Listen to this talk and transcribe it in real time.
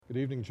Good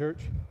evening, church.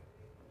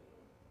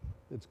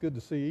 It's good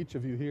to see each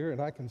of you here,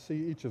 and I can see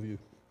each of you.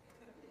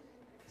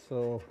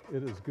 So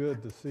it is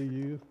good to see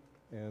you,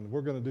 and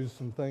we're going to do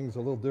some things a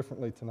little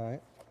differently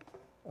tonight.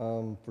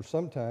 For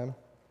some time,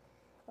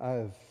 I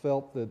have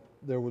felt that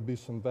there would be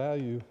some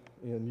value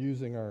in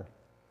using our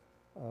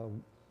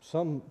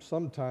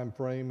some time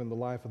frame in the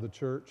life of the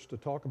church to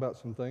talk about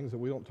some things that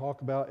we don't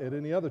talk about at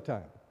any other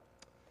time.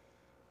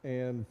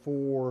 And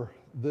for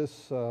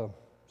this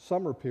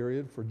summer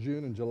period, for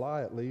June and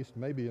July at least,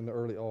 maybe in the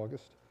early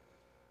August,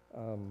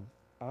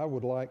 I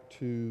would like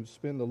to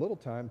spend a little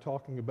time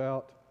talking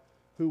about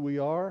who we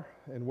are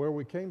and where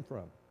we came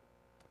from.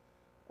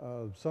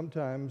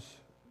 Sometimes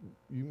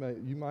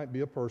you might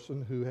be a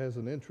person who has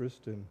an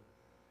interest in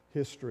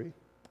history,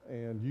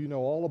 and you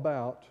know all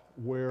about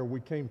where we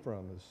came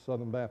from as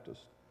Southern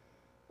Baptists.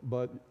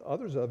 But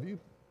others of you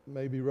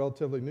may be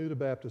relatively new to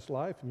Baptist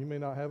life, and you may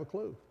not have a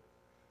clue.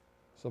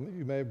 Some of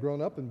you may have grown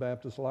up in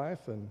Baptist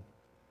life, and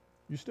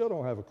you still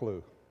don't have a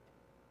clue.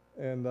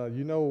 And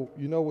you know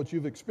what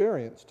you've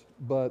experienced,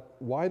 but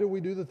why do we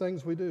do the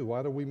things we do?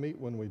 Why do we meet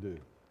when we do?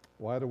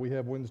 Why do we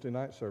have Wednesday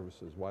night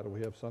services? Why do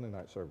we have Sunday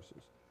night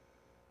services?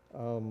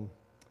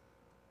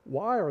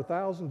 Why are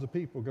thousands of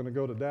people going to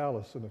go to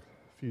Dallas in a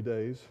few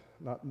days,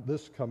 not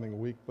this coming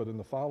week, but in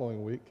the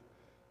following week,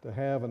 to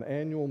have an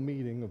annual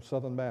meeting of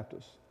Southern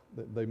Baptists?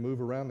 They move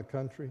around the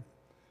country,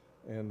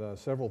 and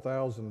several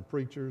thousand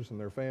preachers and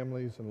their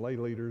families and lay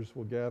leaders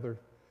will gather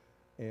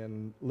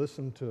and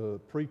listen to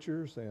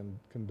preachers and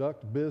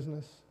conduct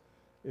business.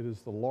 It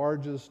is the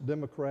largest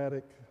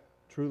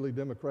truly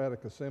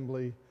democratic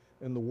assembly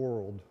in the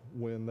world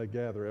when they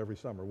gather every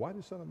summer. Why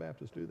do Southern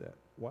Baptists do that?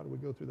 Why do we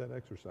go through that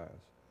exercise?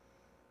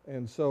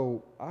 And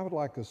so I would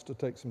like us to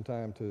take some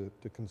time to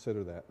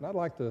consider that. And I'd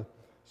like to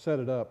set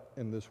it up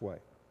in this way.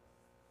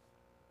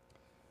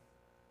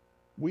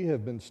 We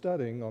have been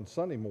studying on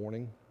Sunday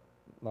morning,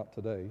 not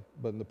today,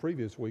 but in the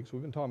previous weeks,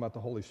 we've been talking about the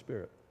Holy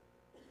Spirit.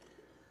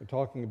 We're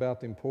talking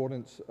about the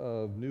importance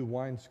of new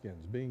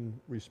wineskins, being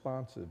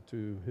responsive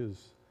to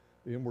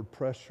the inward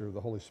pressure of the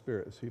Holy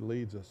Spirit as He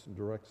leads us and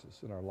directs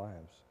us in our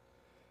lives.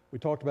 We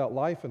talked about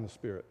life in the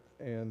Spirit,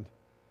 and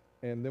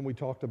then we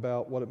talked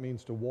about what it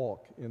means to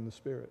walk in the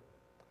Spirit.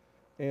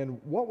 And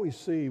what we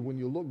see when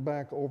you look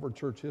back over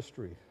church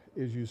history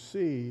is you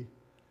see,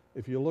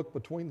 if you look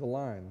between the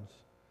lines,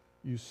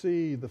 you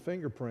see the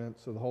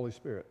fingerprints of the Holy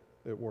Spirit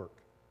at work.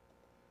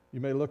 You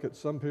may look at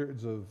some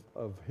periods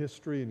of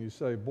history and you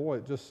say, boy,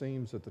 it just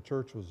seems that the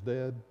church was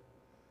dead,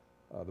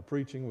 the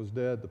preaching was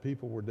dead, the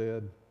people were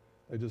dead,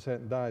 they just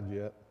hadn't died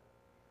yet,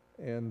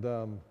 and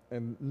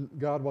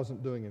God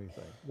wasn't doing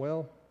anything.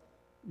 Well,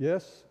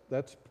 yes,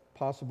 that's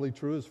possibly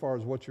true as far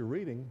as what you're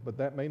reading, but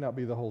that may not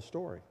be the whole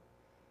story.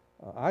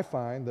 I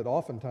find that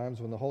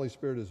oftentimes when the Holy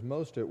Spirit is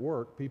most at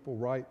work, people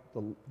write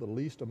the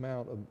least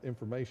amount of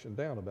information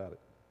down about it.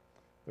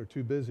 They're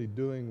too busy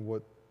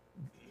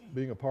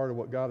being a part of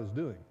what God is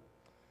doing.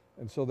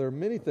 And so there are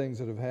many things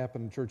that have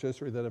happened in church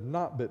history that have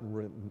not been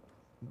written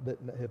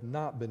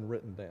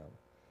down.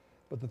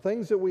 But the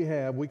things that we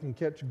have, we can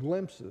catch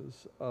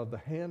glimpses of the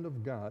hand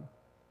of God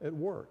at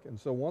work. And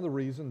so one of the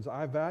reasons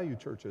I value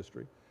church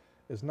history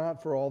is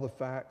not for all the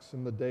facts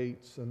and the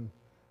dates and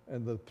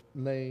the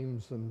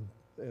names and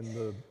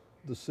the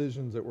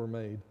decisions that were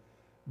made,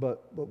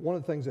 but one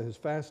of the things that has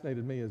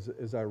fascinated me is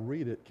as I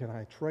read it, can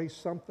I trace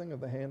something of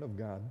the hand of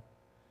God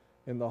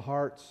in the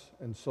hearts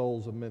and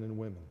souls of men and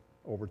women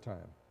over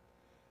time?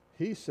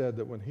 He said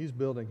that when He's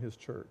building His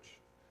church,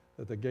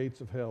 that the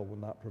gates of hell will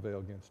not prevail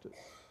against it.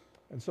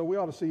 And so we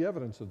ought to see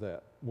evidence of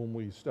that when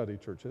we study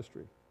church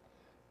history.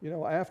 You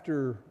know,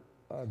 after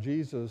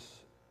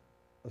Jesus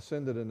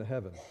ascended into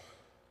heaven,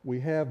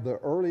 we have the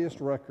earliest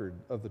record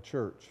of the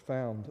church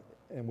found,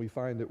 and we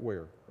find it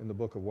where? In the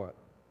book of what?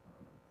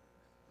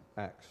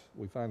 Acts.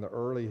 We find the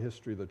early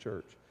history of the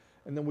church.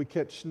 And then we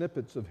catch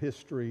snippets of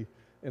history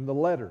in the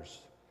letters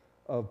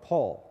of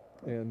Paul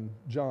and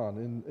John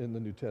in the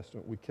New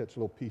Testament. We catch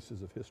little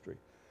pieces of history.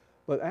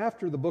 But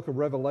after the book of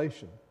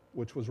Revelation,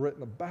 which was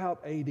written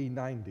about AD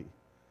 90,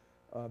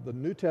 the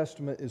New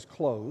Testament is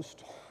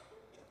closed,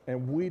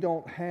 and we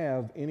don't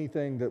have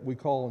anything that we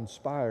call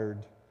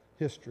inspired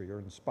history or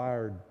an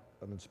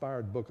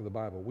inspired book of the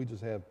Bible. We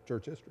just have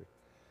church history.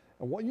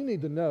 And what you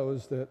need to know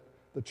is that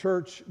the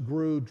church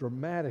grew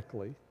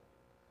dramatically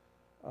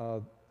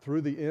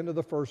through the end of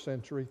the first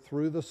century,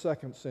 through the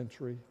second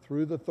century,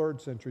 through the third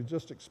century,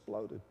 just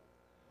exploded.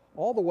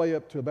 All the way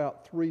up to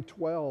about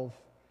 312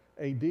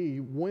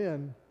 AD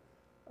when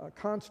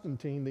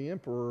Constantine, the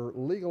emperor,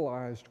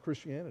 legalized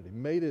Christianity,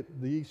 made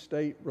it the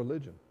state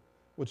religion,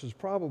 which is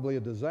probably a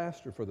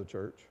disaster for the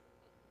church,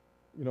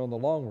 in the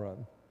long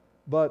run.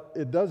 But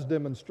it does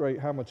demonstrate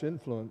how much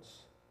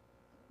influence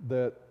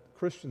that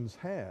Christians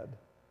had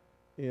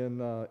in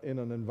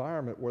an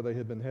environment where they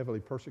had been heavily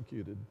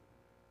persecuted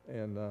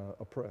and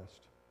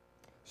oppressed.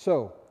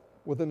 So,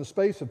 within the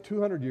space of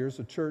 200 years,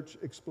 the church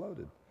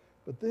exploded.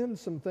 But then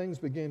some things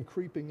began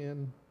creeping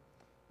in.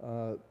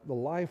 The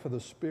life of the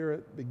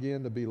Spirit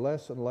began to be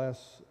less and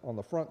less on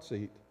the front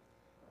seat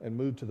and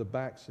moved to the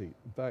back seat.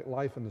 In fact,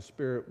 life in the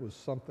Spirit was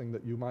something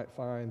that you might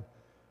find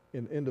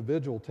in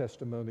individual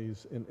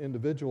testimonies, in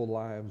individual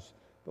lives,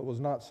 but was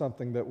not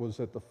something that was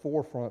at the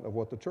forefront of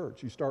what the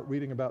church. You start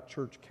reading about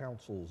church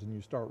councils, and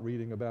you start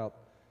reading about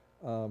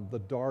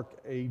the dark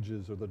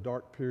ages or the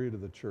dark period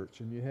of the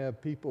church, and you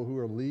have people who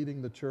are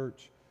leading the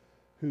church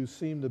who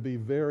seem to be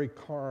very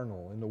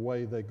carnal in the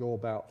way they go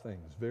about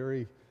things,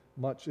 very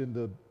much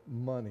into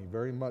money,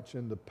 very much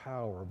into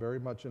power, very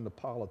much into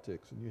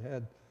politics. And you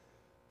had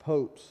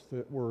popes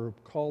that were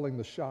calling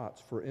the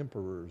shots for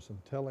emperors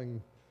and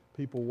telling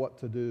people what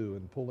to do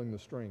and pulling the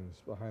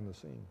strings behind the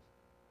scenes.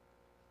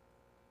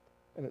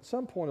 And at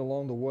some point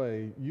along the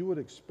way, you would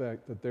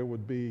expect that there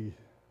would be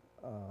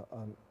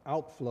an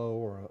outflow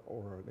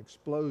or an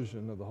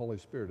explosion of the Holy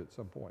Spirit at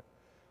some point.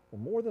 Well,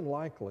 more than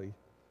likely,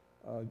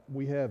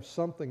 we have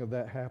something of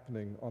that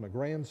happening on a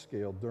grand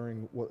scale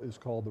during what is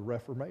called the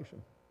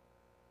Reformation.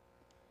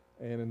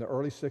 And in the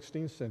early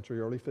 16th century,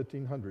 early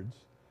 1500s,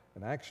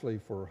 and actually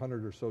for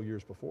 100 or so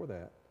years before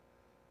that,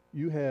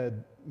 you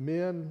had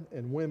men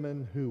and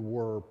women who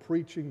were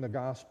preaching the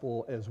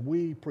gospel as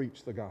we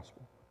preach the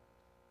gospel,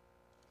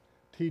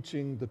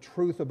 teaching the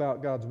truth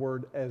about God's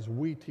Word as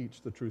we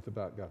teach the truth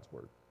about God's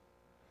Word.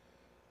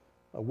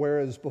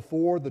 Whereas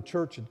before, the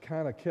church had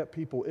kind of kept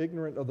people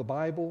ignorant of the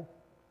Bible,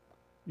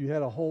 you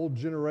had a whole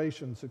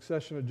generation,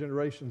 succession of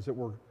generations that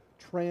were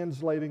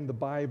translating the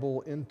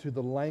Bible into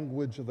the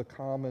language of the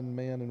common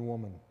man and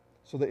woman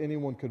so that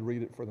anyone could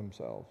read it for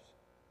themselves.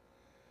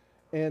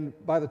 And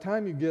by the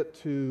time you get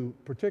to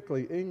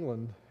particularly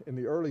England in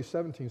the early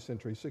 17th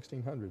century,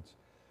 1600s,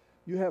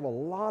 you have a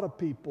lot of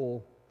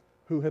people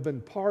who have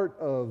been part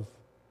of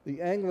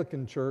the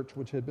Anglican Church,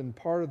 which had been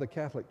part of the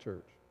Catholic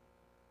Church.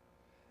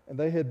 And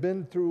they had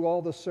been through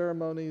all the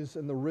ceremonies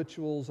and the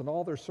rituals, and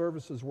all their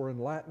services were in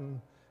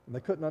Latin, and they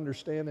couldn't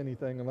understand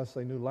anything unless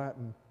they knew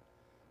Latin.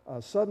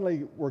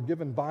 Suddenly were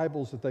given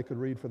Bibles that they could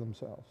read for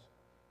themselves.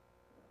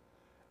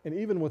 And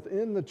even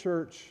within the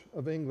Church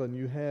of England,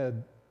 you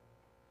had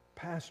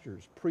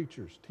pastors,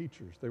 preachers,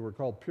 teachers, they were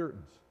called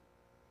Puritans,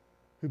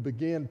 who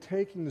began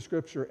taking the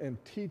Scripture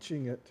and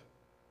teaching it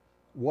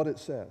what it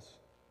says.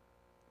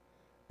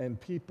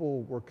 And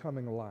people were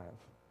coming alive.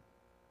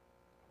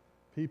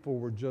 People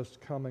were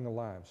just coming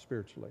alive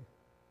spiritually.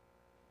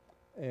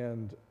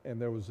 And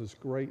there was this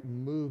great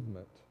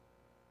movement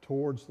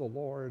towards the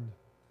Lord,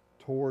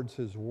 towards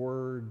His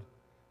Word,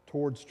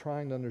 towards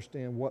trying to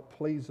understand what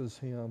pleases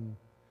Him,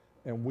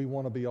 and we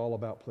want to be all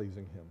about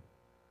pleasing Him.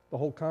 The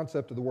whole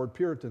concept of the word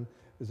Puritan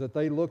is that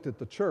they looked at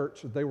the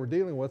church that they were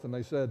dealing with and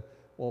they said,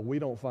 well, we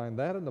don't find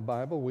that in the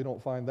Bible, we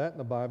don't find that in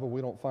the Bible,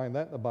 we don't find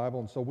that in the Bible,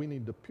 and so we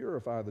need to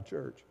purify the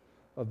church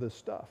of this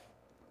stuff.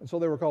 And so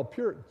they were called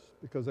Puritans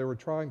because they were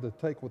trying to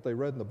take what they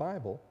read in the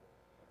Bible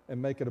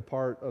and make it a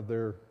part of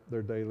their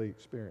daily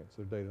experience,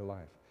 their daily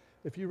life.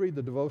 If you read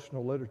the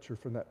devotional literature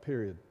from that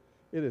period,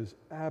 it is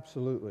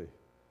absolutely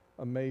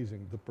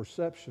amazing, the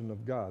perception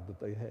of God that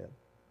they had.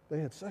 They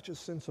had such a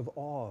sense of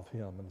awe of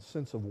Him and a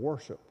sense of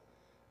worship.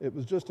 It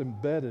was just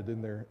embedded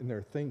in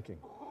their thinking.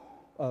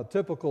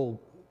 Typical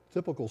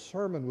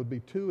sermon would be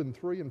 2 and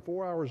 3 and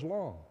 4 hours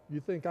long. You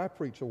think I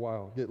preach a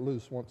while, get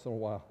loose once in a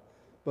while.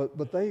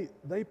 But they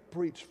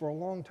preached for a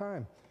long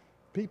time.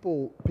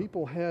 People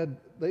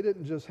they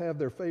didn't just have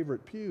their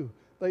favorite pew,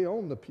 they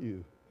owned the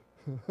pew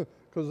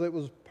because it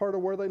was part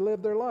of where they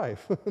lived their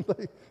life.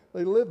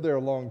 They lived there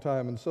a long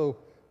time, and so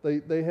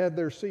they had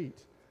their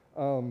seats.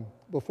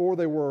 Before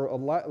they were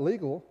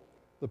legal,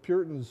 the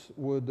Puritans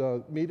would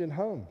meet in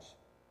homes,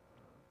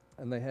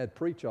 and they had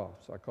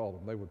preach-offs, I call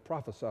them. They would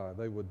prophesy.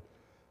 They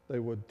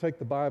would take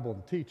the Bible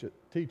and teach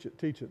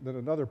it. Then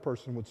another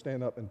person would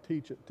stand up and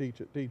teach it,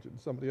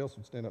 and somebody else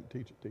would stand up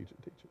and teach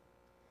it.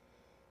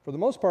 For the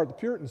most part, the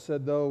Puritans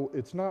said, though,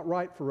 it's not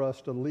right for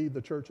us to lead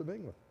the Church of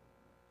England.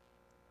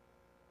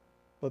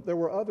 But there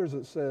were others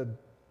that said,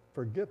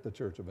 forget the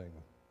Church of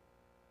England.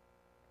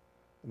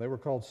 And they were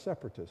called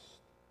separatists.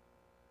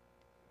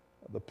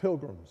 The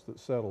Pilgrims that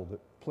settled at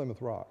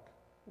Plymouth Rock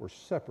were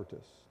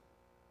separatists.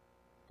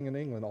 In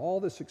England,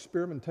 all this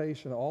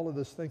experimentation, all of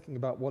this thinking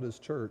about what is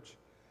church,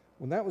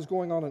 when that was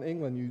going on in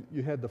England,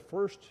 you had the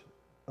first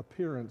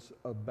appearance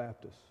of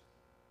Baptists.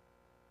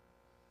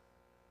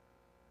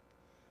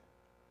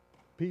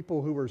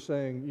 People who were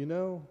saying,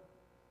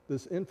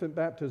 this infant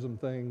baptism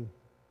thing,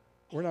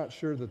 we're not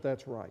sure that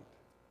that's right.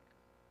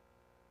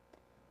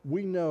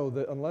 We know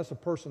that unless a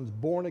person's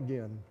born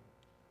again,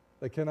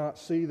 they cannot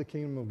see the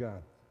kingdom of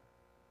God.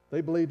 They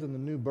believed in the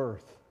new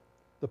birth.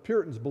 The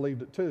Puritans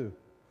believed it too,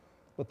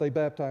 but they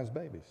baptized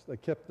babies. They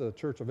kept the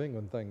Church of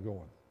England thing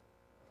going.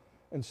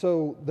 And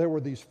so there were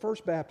these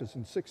first Baptists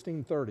in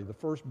 1630. The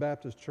first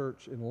Baptist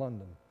church in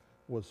London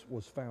was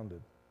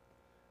founded.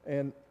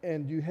 And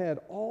you had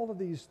all of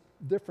these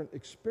different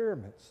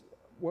experiments.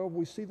 Well,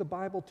 we see the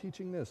Bible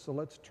teaching this, so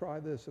let's try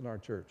this in our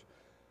church.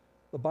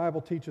 The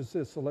Bible teaches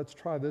this, so let's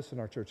try this in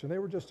our church. And they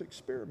were just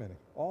experimenting.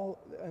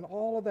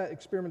 All of that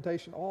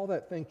experimentation, all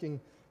that thinking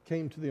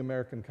came to the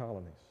American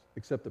colonies,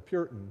 except the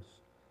Puritans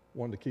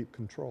wanted to keep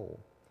control.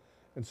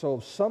 And so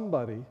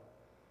somebody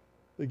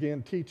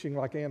began teaching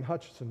like Ann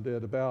Hutchinson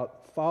did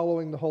about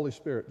following the Holy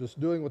Spirit, just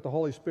doing what the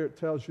Holy Spirit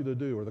tells you to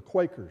do, or the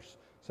Quakers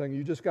saying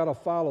you just got to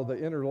follow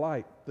the inner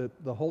light that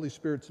the Holy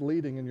Spirit's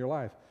leading in your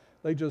life.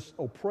 They just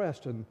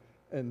oppressed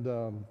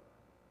and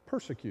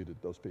persecuted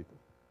those people.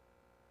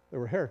 They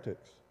were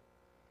heretics.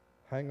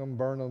 Hang them,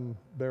 burn them,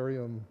 bury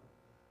them,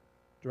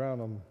 drown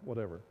them,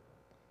 whatever.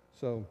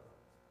 So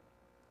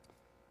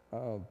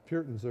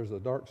Puritans, there's a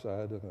dark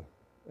side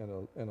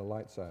and a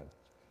light side.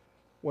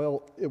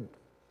 Well,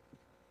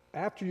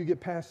 after you get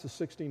past the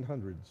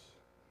 1600s,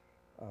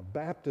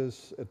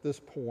 Baptists at this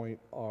point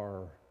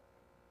are,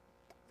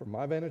 from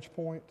my vantage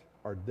point,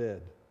 are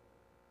dead.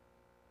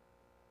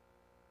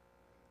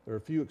 There are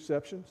a few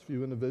exceptions,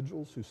 few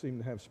individuals who seem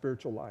to have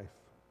spiritual life.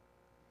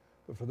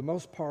 But for the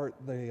most part,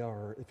 they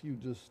are, if you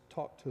just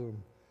talk to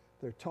them,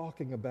 they're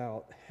talking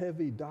about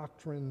heavy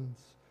doctrines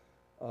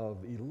of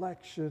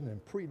election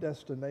and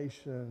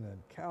predestination and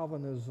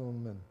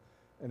Calvinism,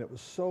 and it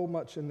was so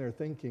much in their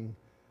thinking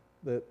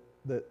that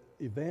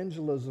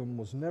evangelism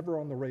was never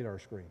on the radar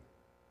screen.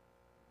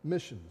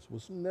 Missions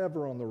was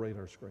never on the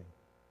radar screen.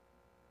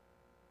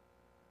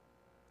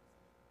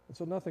 And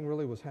so nothing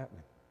really was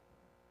happening.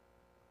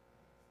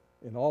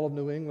 In all of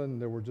New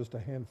England, there were just a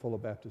handful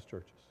of Baptist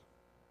churches.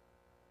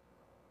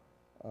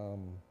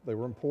 They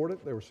were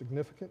important, they were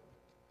significant,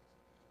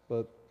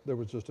 but there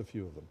was just a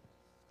few of them.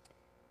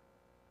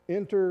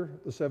 Enter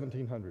the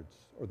 1700s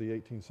or the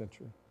 18th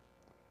century.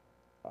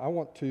 I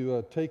want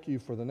to take you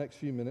for the next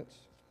few minutes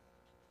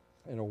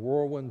in a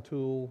whirlwind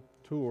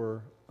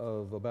tour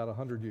of about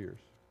 100 years.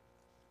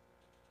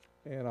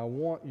 And I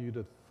want you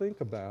to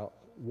think about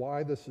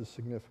why this is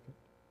significant.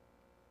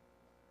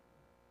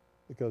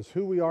 Because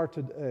who we are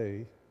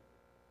today,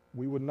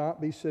 we would not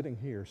be sitting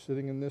here,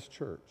 sitting in this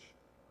church,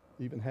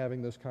 even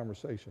having this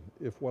conversation,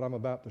 if what I'm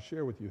about to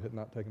share with you had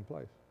not taken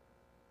place.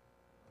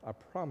 I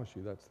promise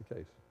you that's the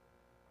case.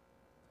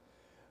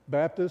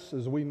 Baptists,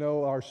 as we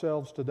know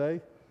ourselves today,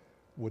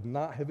 would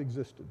not have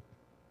existed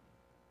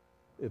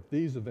if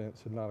these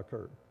events had not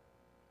occurred.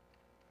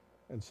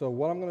 And so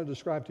what I'm going to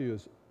describe to you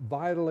is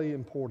vitally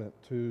important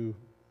to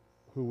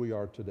who we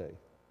are today.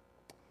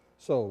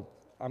 So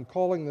I'm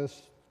calling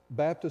this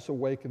Baptists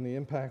Awaken, the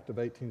Impact of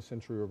 18th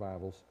Century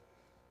Revivals.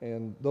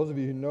 And those of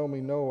you who know me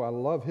know I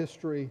love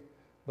history,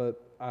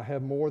 but I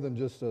have more than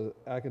just an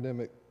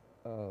academic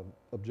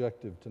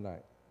objective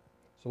tonight.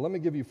 So let me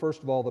give you,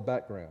 first of all, the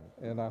background,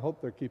 and I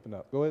hope they're keeping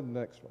up. Go ahead to the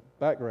next one.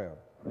 Background.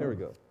 There we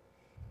go.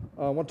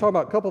 I want to talk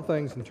about a couple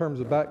things in terms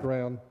of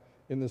background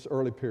in this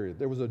early period.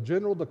 There was a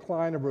general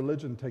decline of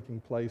religion taking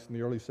place in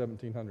the early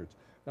 1700s.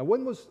 Now,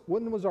 when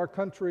was our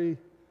country,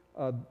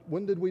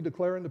 when did we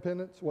declare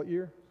independence? What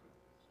year?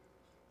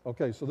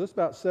 Okay, so this is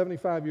about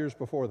 75 years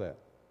before that.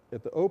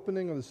 At the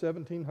opening of the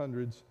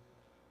 1700s,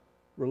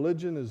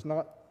 religion is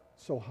not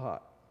so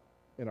hot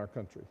in our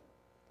country,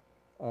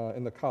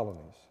 in the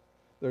colonies.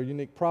 There are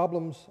unique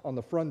problems on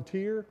the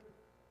frontier.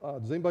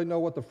 Does anybody know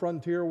what the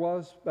frontier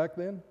was back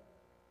then?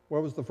 Where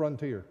was the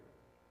frontier?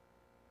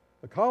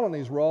 The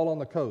colonies were all on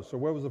the coast, so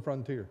where was the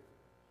frontier?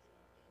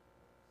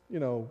 You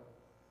know,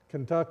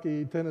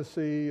 Kentucky,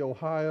 Tennessee,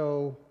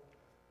 Ohio,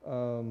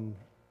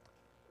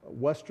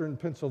 western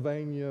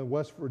Pennsylvania,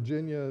 West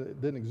Virginia.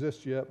 It didn't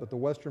exist yet, but the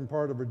western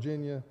part of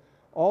Virginia,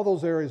 all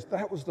those areas,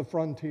 that was the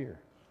frontier.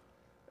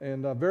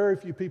 And very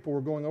few people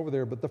were going over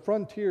there, but the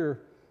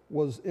frontier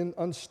was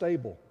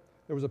unstable.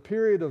 There was a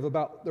period of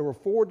there were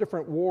 4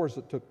 different wars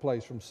that took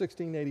place from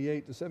 1688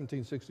 to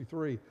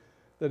 1763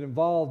 that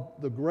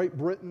involved the Great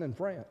Britain and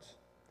France.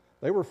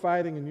 They were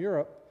fighting in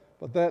Europe,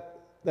 but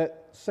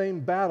that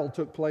same battle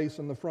took place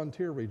in the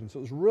frontier region, so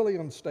it was really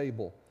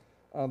unstable.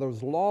 There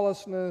was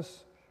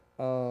lawlessness.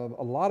 A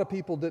lot of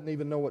people didn't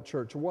even know what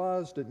church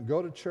was, didn't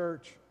go to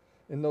church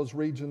in those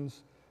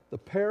regions. The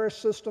parish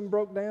system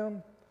broke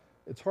down.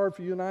 It's hard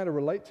for you and I to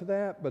relate to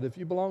that, but if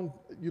you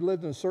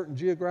lived in a certain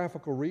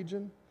geographical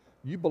region,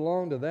 you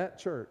belonged to that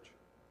church.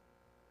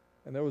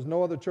 And there was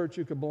no other church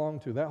you could belong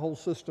to. That whole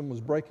system was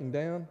breaking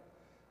down.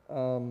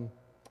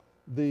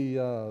 They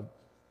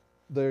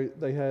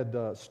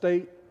had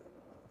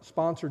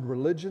state-sponsored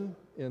religion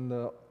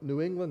in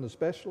New England,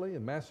 especially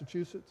in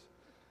Massachusetts.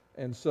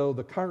 And so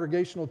the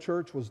Congregational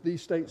Church was the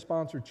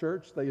state-sponsored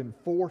church. They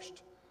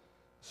enforced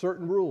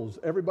certain rules.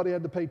 Everybody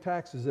had to pay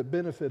taxes that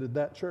benefited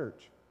that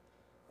church.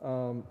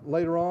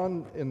 Later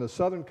on, in the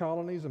southern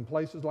colonies and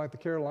places like the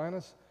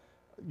Carolinas,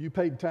 you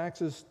paid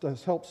taxes to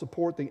help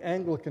support the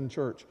Anglican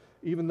Church,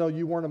 even though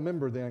you weren't a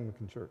member of the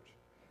Anglican Church.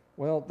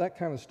 Well, that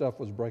kind of stuff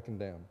was breaking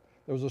down.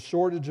 There was a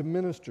shortage of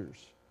ministers,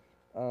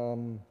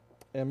 and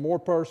more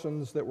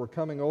persons that were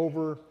coming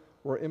over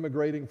were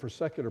immigrating for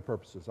secular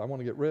purposes. I want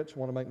to get rich, I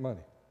want to make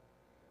money,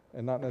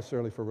 and not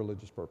necessarily for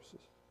religious purposes.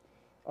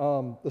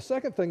 The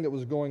second thing that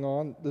was going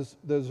on,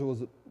 there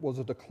was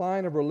a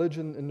decline of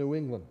religion in New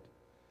England.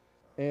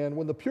 And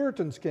when the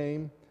Puritans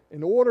came,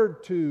 in order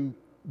to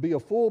be a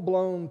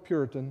full-blown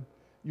Puritan,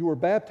 you were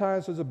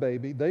baptized as a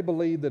baby. They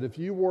believed that if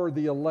you were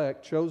the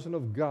elect, chosen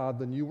of God,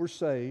 then you were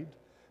saved,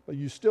 but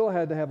you still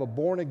had to have a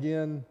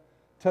born-again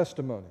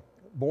testimony,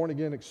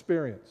 born-again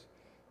experience.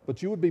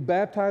 But you would be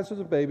baptized as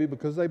a baby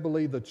because they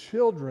believed the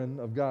children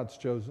of God's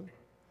chosen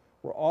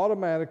were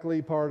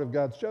automatically part of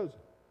God's chosen.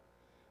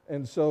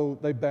 And so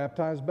they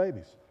baptized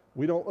babies.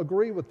 We don't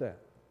agree with that.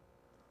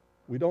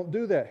 We don't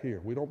do that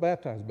here. We don't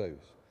baptize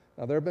babies.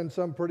 Now, there have been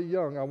some pretty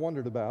young I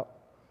wondered about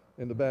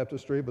in the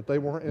baptistry, but they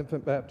weren't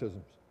infant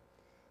baptisms.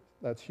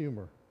 That's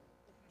humor.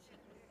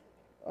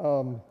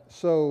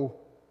 So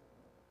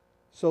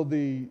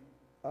the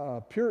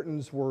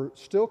Puritans were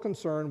still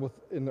concerned with,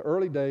 in the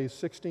early days,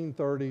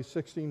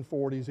 1630s,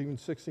 1640s, even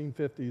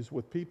 1650s,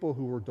 with people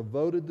who were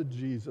devoted to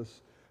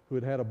Jesus, who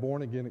had had a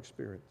born-again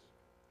experience.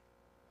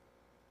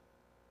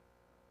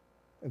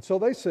 And so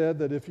they said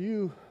that if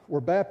you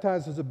were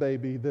baptized as a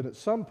baby, then at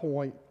some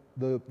point,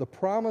 the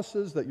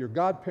promises that your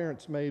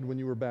godparents made when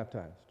you were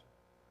baptized,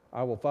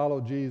 I will follow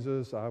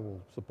Jesus, I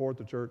will support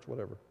the church,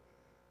 whatever,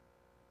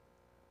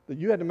 that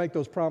you had to make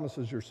those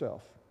promises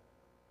yourself.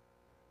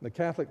 In the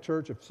Catholic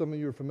Church, if some of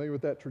you are familiar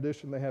with that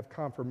tradition, they have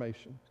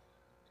confirmation.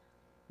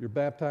 You're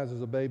baptized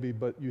as a baby,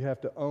 but you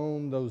have to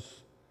own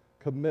those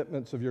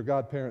commitments of your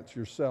godparents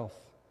yourself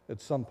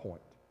at some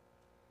point.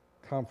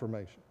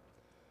 Confirmation.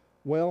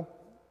 Well,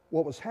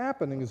 what was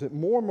happening is that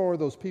more and more of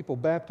those people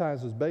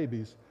baptized as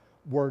babies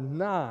were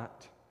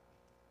not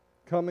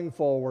coming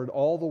forward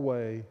all the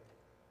way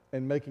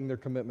and making their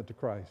commitment to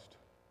Christ.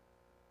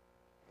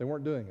 They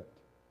weren't doing it.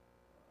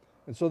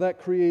 And so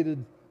that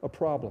created a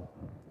problem.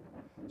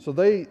 So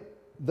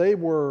they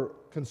were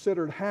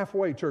considered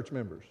halfway church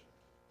members,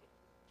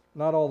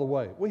 not all the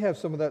way. We have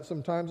some of that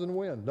sometimes in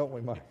Wynn, don't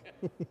we, Mike?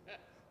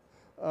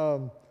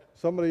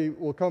 Somebody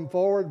will come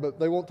forward, but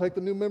they won't take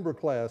the new member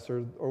class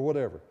or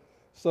whatever.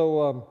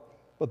 So,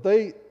 but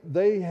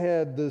they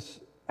had this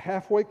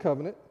halfway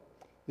covenant.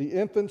 The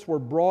infants were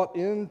brought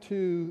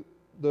into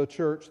the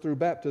church through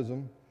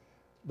baptism.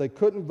 They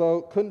couldn't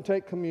vote, couldn't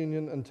take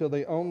communion until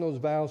they owned those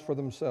vows for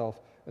themselves,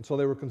 and so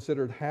they were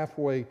considered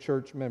halfway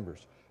church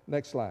members.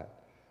 Next slide.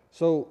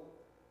 So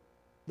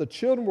the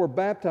children were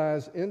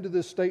baptized into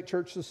this state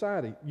church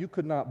society. You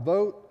could not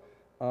vote.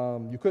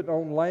 You couldn't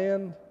own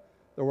land.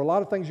 There were a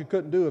lot of things you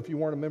couldn't do if you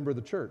weren't a member of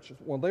the church.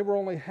 Well, they were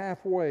only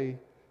halfway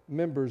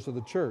members of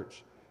the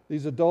church.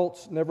 These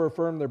adults never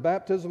affirmed their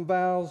baptism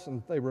vows,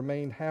 and they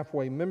remained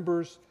halfway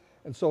members.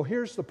 And so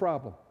here's the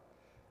problem.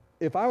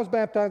 If I was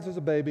baptized as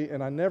a baby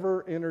and I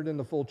never entered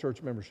into full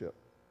church membership,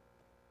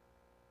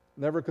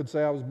 never could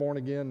say I was born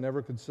again,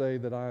 never could say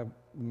that I'm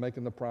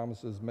making the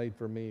promises made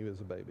for me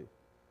as a baby,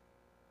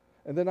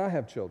 and then I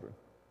have children,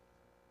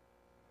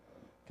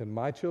 can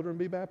my children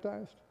be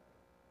baptized?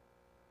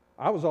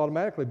 I was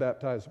automatically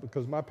baptized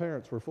because my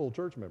parents were full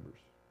church members.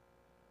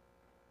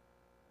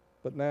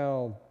 But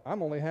now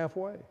I'm only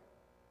halfway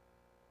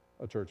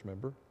a church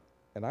member,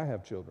 and I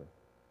have children.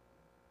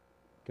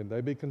 Can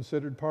they be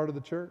considered part of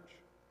the church?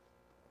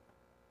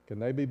 Can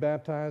they be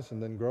baptized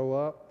and then grow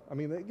up? I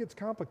mean, it gets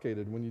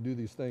complicated when you do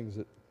these things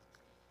that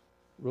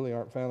really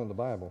aren't found in the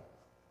Bible.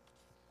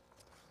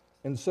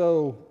 And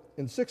so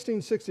in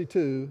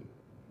 1662,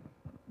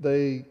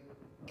 they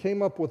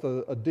came up with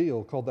a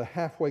deal called the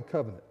Halfway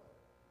Covenant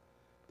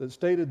that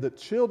stated that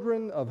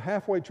children of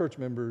halfway church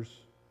members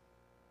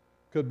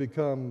could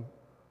become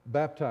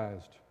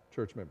baptized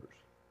church members.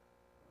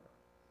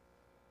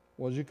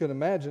 Well, as you can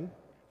imagine,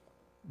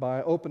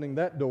 by opening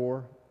that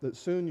door, that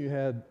soon you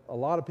had a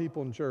lot of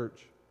people in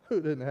church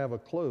who didn't have a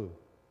clue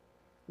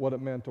what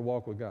it meant to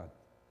walk with God.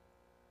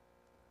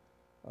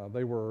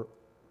 They were,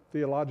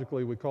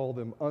 theologically, we call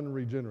them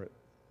unregenerate.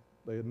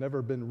 They had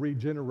never been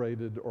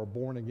regenerated or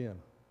born again.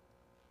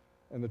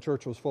 And the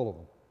church was full of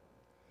them.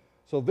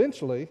 So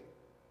eventually,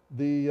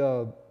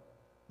 the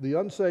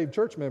unsaved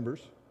church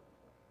members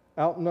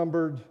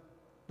outnumbered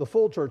the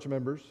full church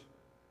members,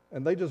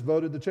 and they just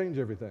voted to change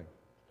everything.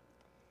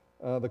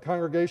 The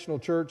congregational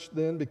church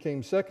then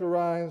became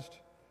secularized.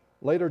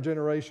 Later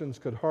generations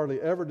could hardly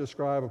ever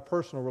describe a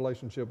personal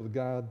relationship with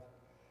God,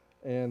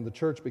 and the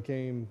church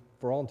became,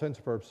 for all intents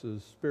and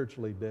purposes,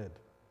 spiritually dead.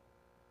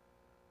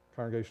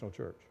 Congregational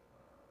church.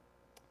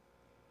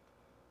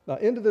 Now,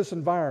 into this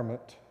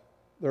environment,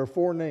 there are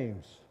 4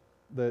 names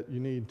that you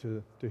need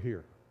to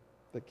hear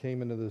that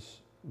came into this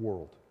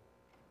world.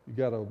 You've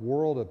got a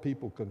world of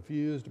people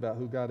confused about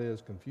who God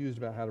is, confused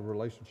about how to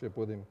relationship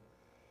with Him.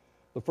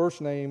 The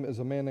first name is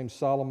a man named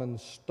Solomon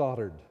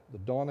Stoddard, the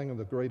dawning of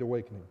the Great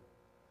Awakening.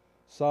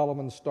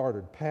 Solomon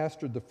Stoddard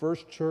pastored the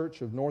first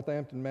church of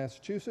Northampton,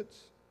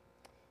 Massachusetts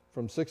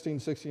from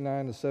 1669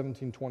 to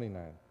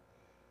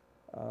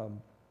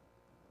 1729.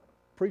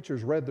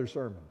 Preachers read their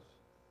sermons.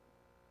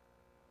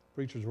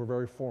 Preachers were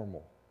very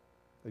formal.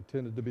 They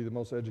tended to be the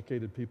most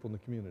educated people in the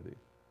community.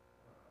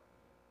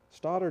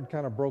 Stoddard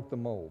kind of broke the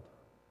mold.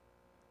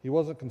 He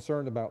wasn't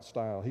concerned about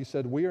style. He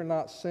said, "We are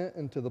not sent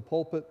into the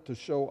pulpit to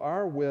show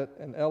our wit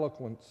and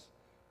eloquence,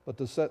 but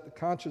to set the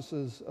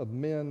consciences of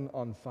men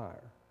on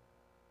fire."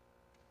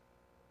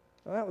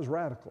 Now, that was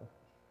radical.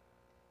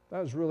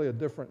 That was really a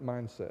different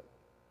mindset.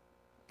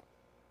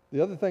 The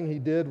other thing he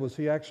did was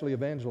he actually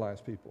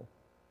evangelized people.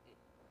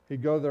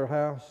 He'd go to their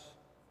house,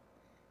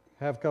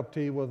 have a cup of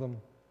tea with them,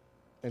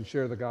 and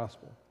share the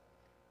gospel.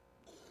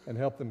 and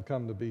help them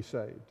come to be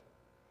saved.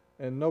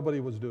 And nobody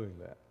was doing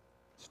that.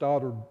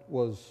 Stoddard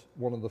was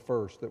one of the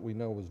first that we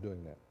know was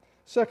doing that.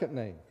 Second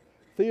name,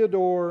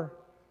 Theodore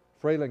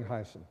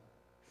Frelinghuysen.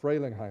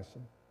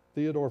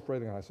 Theodore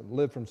Frelinghuysen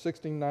lived from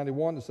 1691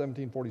 to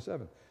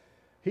 1747.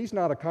 He's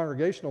not a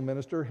congregational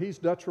minister, he's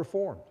Dutch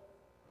Reformed.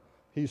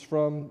 He's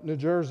from New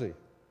Jersey.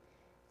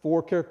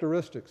 4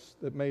 characteristics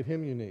that made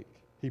him unique.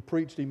 He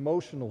preached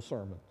emotional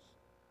sermons.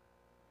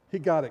 He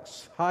got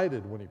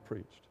excited when he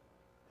preached.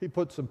 He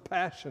put some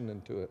passion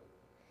into it.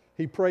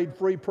 He prayed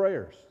free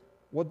prayers.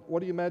 What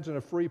do you imagine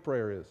a free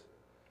prayer is?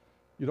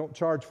 You don't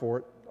charge for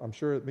it. I'm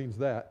sure it means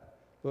that.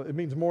 But it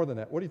means more than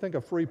that. What do you think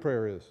a free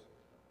prayer is?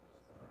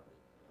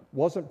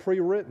 Wasn't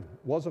pre-written.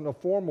 Wasn't a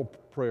formal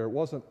prayer. It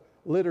wasn't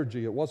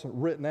liturgy. It wasn't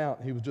written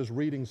out. He was just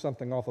reading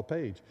something off a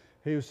page.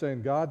 He was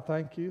saying, God,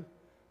 thank you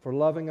for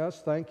loving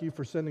us. Thank you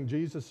for sending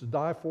Jesus to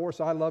die for us.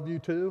 I love you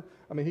too.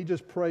 I mean, he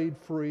just prayed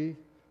free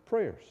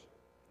prayers.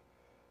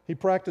 He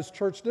practiced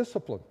church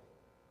discipline.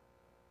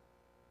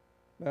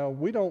 Now,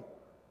 we don't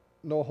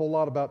know a whole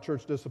lot about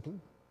church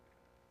discipline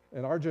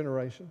in our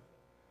generation,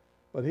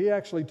 but he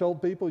actually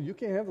told people, you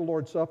can't have the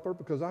Lord's Supper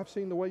because I've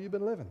seen the way you've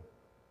been living.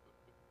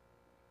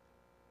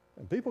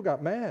 And people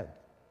got mad.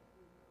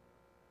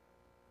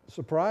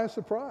 Surprise,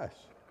 surprise.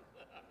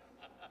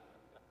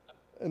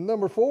 And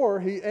number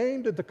 4, he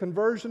aimed at the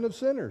conversion of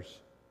sinners.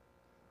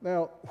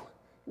 Now,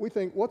 we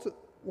think, what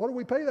do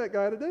we pay that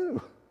guy to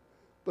do?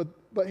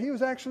 But he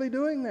was actually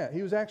doing that.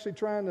 He was actually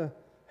trying to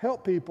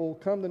help people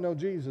come to know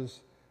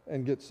Jesus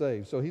and get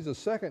saved. So he's a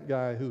second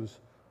guy who's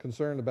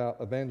concerned about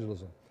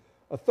evangelism.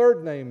 A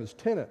third name is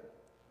Tennent,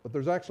 but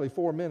there's actually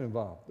 4 men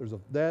involved. There's a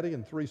daddy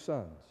and 3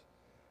 sons.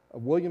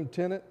 William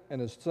Tennent and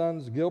his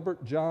sons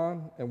Gilbert,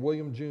 John, and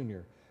William Jr.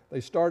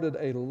 They started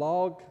a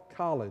log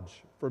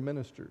college for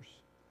ministers.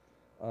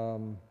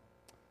 You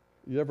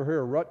ever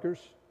hear of Rutgers?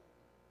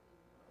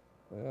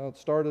 Well, it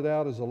started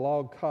out as a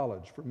log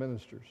college for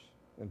ministers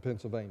in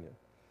Pennsylvania.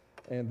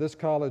 And this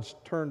college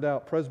turned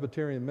out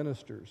Presbyterian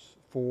ministers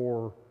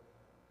for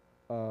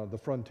the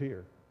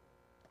frontier,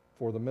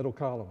 for the middle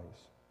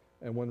colonies.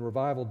 And when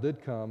revival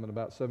did come in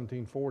about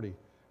 1740,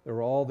 there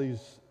were all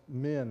these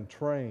men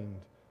trained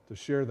to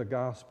share the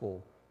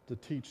gospel, to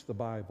teach the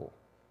Bible,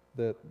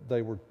 that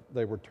they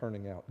were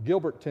turning out.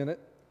 Gilbert Tennent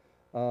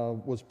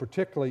was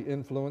particularly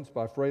influenced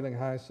by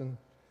Frelinghuysen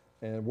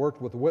and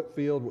worked with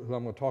Whitefield, who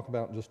I'm going to talk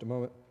about in just a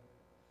moment.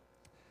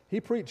 He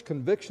preached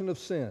conviction of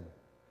sin,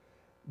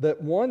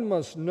 that one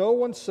must know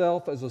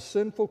oneself as a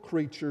sinful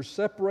creature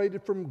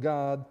separated from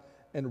God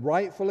and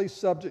rightfully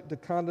subject to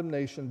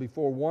condemnation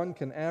before one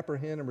can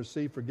apprehend and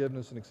receive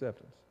forgiveness and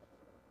acceptance.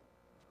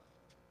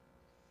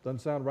 Doesn't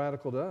sound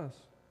radical to us.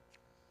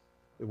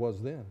 It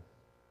was then.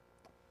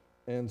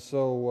 And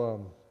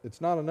so it's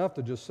not enough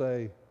to just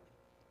say,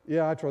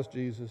 yeah, I trust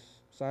Jesus,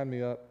 sign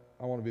me up,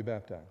 I want to be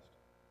baptized.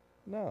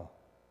 No.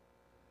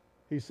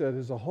 He said,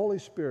 has the Holy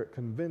Spirit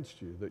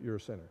convinced you that you're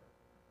a sinner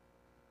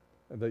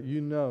and that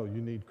you know you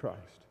need Christ?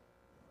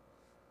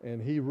 And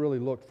he really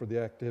looked for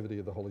the activity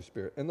of the Holy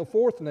Spirit. And the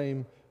 4th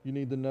name you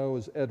need to know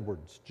is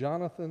Edwards,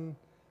 Jonathan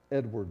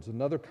Edwards,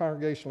 another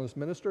Congregationalist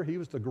minister. He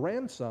was the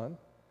grandson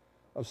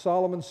of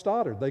Solomon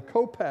Stoddard. They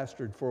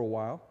co-pastored for a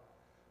while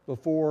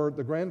before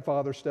the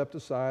grandfather stepped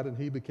aside and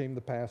he became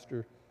the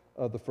pastor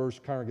of the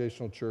First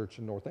Congregational Church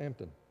in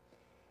Northampton.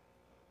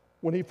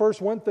 When he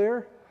first went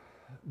there,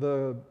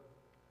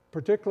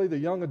 particularly the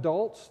young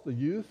adults, the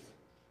youth,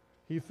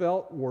 he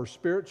felt were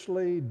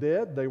spiritually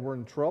dead. They were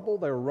in trouble.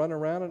 They were running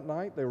around at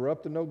night. They were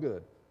up to no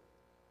good.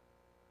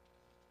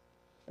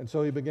 And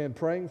so he began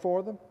praying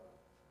for them.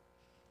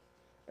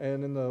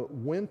 And in the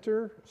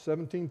winter,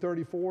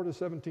 1734 to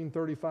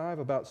 1735,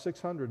 about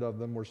 600 of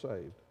them were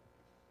saved.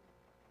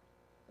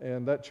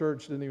 And that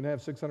church didn't even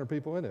have 600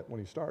 people in it when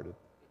he started.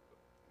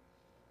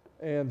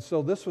 And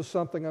so this was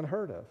something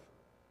unheard of.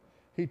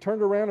 He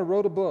turned around and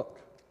wrote a book.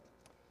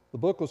 The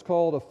book was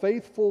called A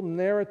Faithful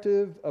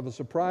Narrative of a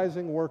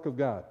Surprising Work of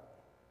God.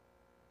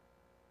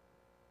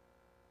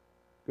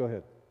 Go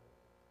ahead.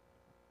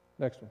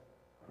 Next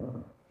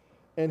one.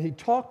 And he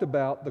talked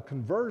about the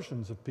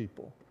conversions of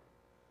people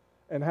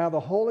and how the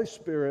Holy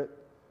Spirit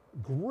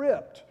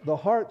gripped the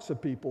hearts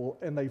of people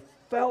and they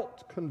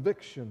felt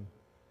conviction.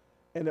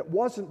 And it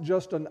wasn't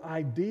just an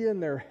idea in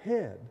their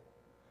head.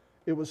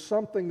 It was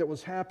something that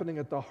was happening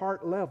at the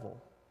heart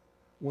level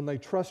when they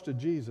trusted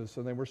Jesus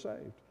and they were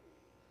saved.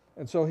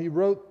 And so he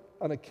wrote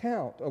an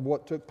account of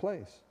what took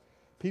place.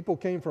 People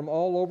came from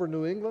all over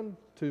New England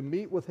to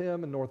meet with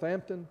him in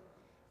Northampton,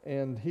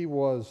 and he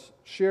was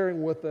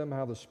sharing with them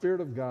how the Spirit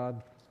of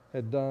God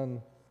had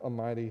done a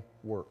mighty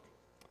work.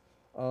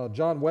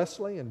 John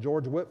Wesley and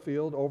George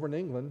Whitefield over in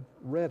England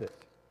read it.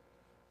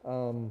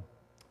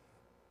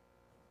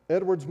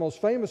 Edwards' most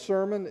famous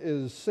sermon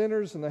is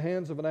Sinners in the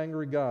Hands of an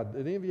Angry God.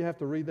 Did any of you have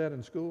to read that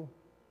in school?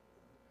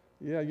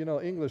 Yeah, you know,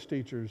 English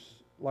teachers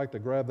like to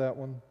grab that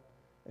one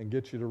and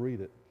get you to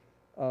read it.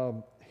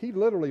 He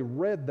literally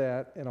read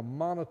that in a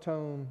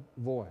monotone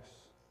voice.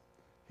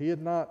 He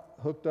had not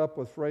hooked up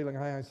with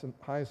Frelinghuysen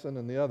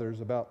and the others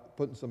about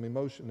putting some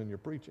emotion in your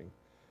preaching.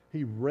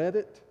 He read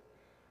it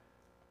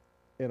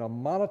in a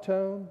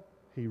monotone.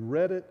 He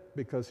read it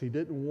because he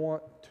didn't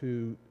want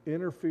to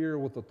interfere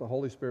with what the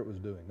Holy Spirit was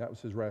doing. That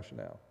was his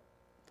rationale.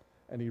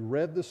 And he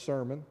read the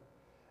sermon,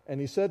 and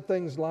he said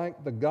things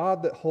like, "The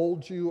God that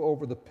holds you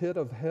over the pit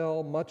of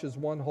hell, much as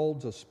one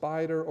holds a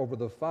spider over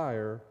the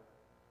fire,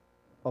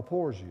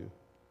 abhors you.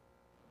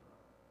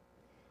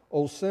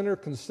 O sinner,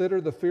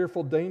 consider the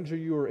fearful danger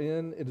you are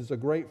in. It is a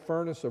great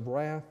furnace of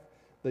wrath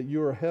that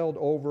you are held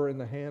over in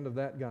the hand of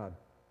that God."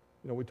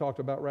 You know, we talked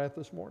about wrath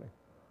this morning.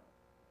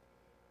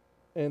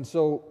 And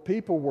so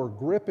people were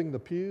gripping the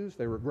pews.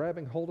 They were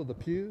grabbing hold of the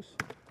pews.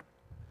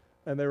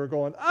 And they were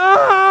going,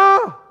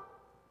 "Ah!"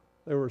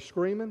 They were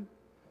screaming.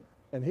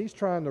 And he's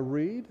trying to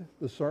read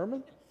the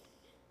sermon.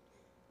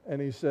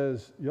 And he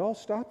says, "Y'all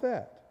stop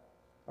that.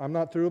 I'm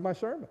not through with my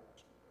sermon."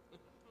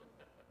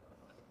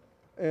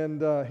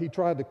 And he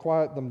tried to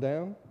quiet them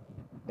down.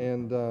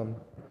 And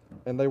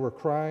they were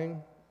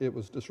crying. It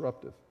was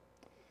disruptive.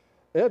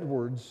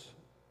 Edwards,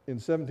 in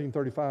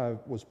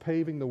 1735, was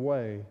paving the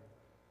way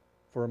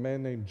for a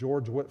man named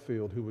George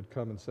Whitefield who would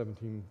come in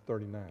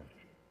 1739.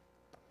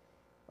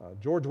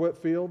 George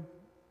Whitefield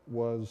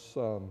was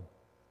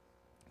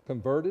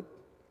converted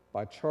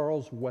by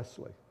Charles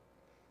Wesley.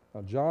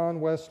 Now, John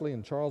Wesley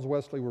and Charles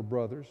Wesley were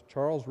brothers.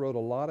 Charles wrote a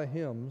lot of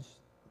hymns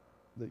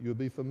that you'll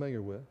be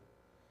familiar with.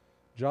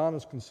 John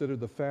is considered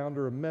the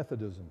founder of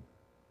Methodism.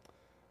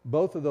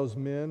 Both of those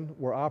men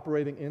were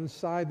operating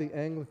inside the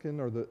Anglican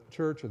or the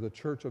Church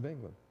of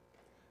England.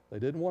 They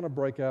didn't want to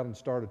break out and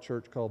start a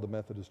church called the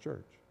Methodist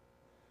Church,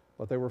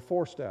 but they were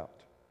forced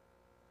out.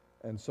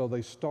 And so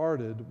they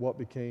started what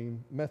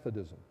became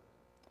Methodism.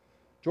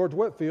 George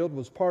Whitefield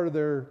was part of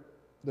their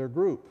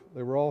group.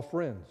 They were all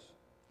friends.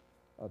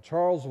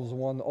 Charles was the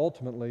one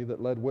ultimately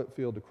that led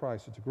Whitefield to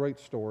Christ. It's a great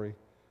story.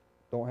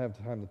 Don't have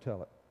time to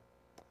tell it.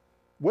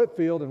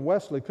 Whitefield and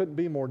Wesley couldn't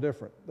be more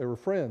different. They were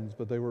friends,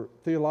 but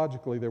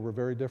theologically they were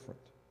very different.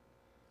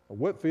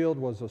 Whitefield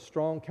was a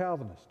strong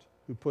Calvinist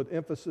who put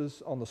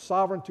emphasis on the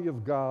sovereignty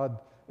of God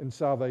in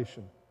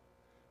salvation,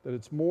 that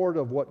it's more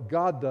of what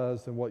God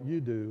does than what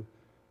you do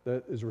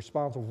that is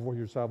responsible for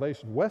your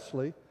salvation.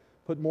 Wesley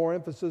put more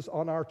emphasis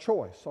on our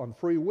choice, on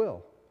free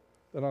will,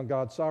 than on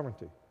God's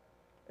sovereignty.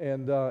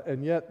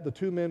 And yet the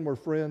two men were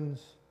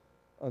friends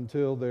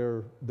until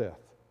their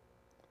death.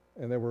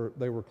 And they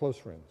were close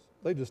friends.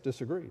 They just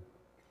disagreed.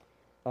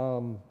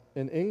 In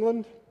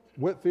England,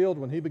 Whitefield,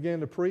 when he began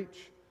to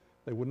preach,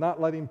 they would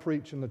not let him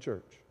preach in the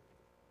church.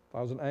 If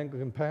I was an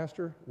Anglican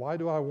pastor, why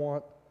do I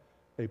want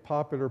a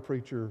popular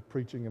preacher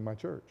preaching in my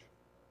church?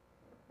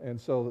 And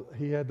so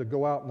he had to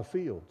go out in the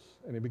fields,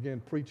 and he began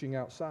preaching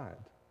outside.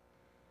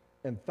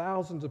 And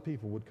thousands of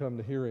people would come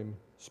to hear him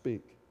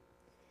speak.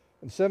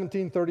 In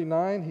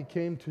 1739, he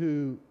came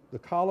to the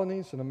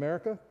colonies in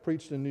America,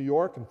 preached in New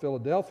York and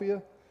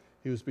Philadelphia.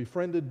 He was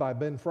befriended by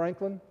Ben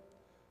Franklin,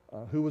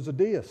 who was a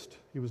deist.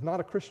 He was not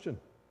a Christian.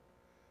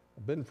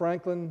 Ben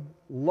Franklin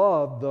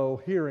loved,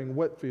 though, hearing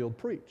Whitefield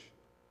preach.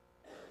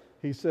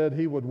 He said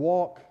he would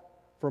walk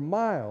for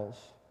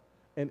miles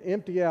and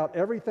empty out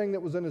everything that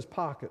was in his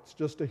pockets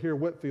just to hear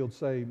Whitefield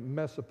say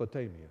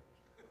Mesopotamia.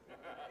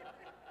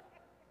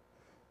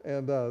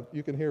 And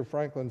you can hear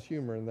Franklin's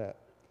humor in that.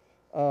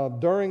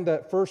 During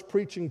that first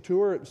preaching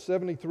tour, at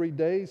 73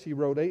 days, he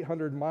rode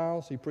 800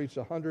 miles. He preached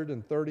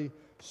 130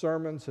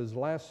 sermons. His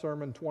last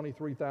sermon,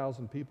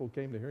 23,000 people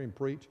came to hear him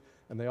preach,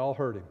 and they all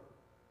heard him.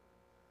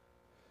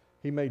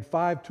 He made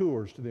 5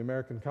 tours to the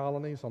American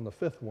colonies. On the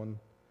 5th one,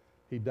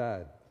 he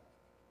died.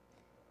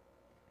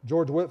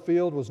 George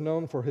Whitefield was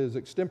known for his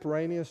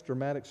extemporaneous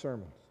dramatic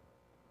sermons.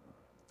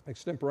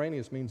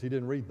 Extemporaneous means he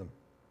didn't read them.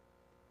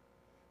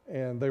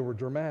 And they were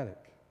dramatic.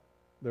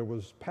 There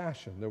was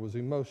passion. There was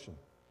emotion.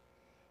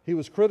 He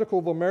was critical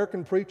of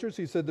American preachers.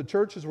 He said the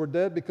churches were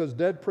dead because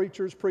dead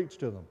preachers preached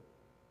to them.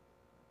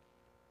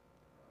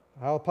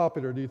 How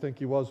popular do you think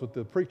he was with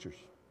the preachers?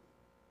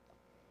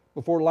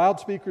 Before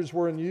loudspeakers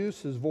were in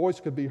use, his voice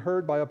could be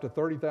heard by up to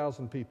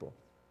 30,000 people.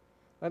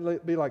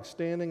 That'd be like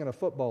standing in a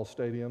football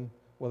stadium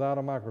without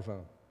a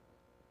microphone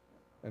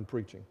and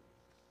preaching.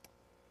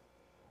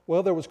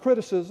 Well, there was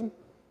criticism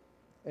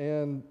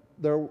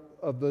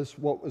of this,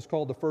 what is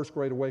called the First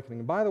Great Awakening.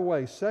 And by the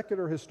way,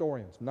 secular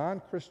historians,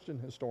 non-Christian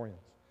historians,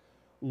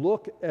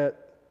 look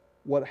at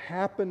what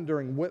happened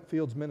during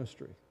Whitefield's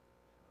ministry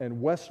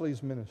and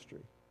Wesley's ministry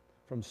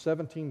from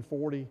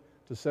 1740 to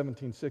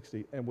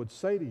 1760 and would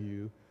say to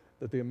you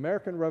that the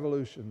American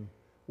Revolution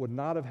would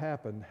not have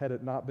happened had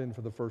it not been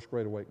for the First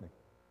Great Awakening.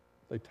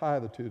 They tie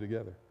the two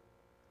together.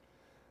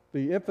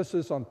 The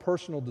emphasis on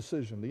personal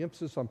decision, the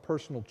emphasis on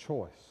personal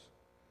choice,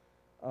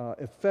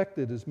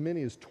 affected as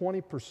many as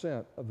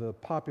 20% of the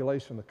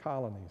population of the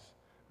colonies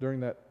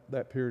during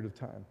that period of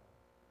time.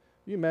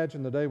 Can you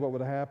imagine today what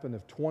would happen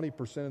if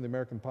 20% of the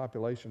American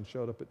population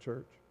showed up at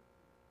church?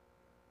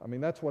 I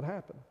mean, that's what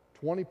happened.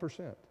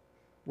 20%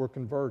 were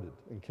converted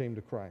and came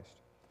to Christ.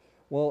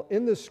 Well,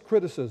 in this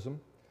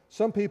criticism,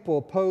 some people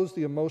opposed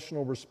the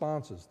emotional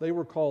responses. They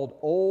were called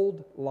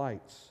old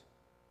lights.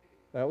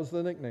 That was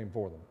the nickname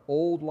for them,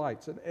 old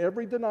lights. And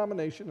every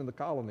denomination in the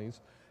colonies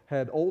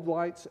had old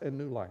lights and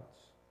new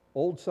lights.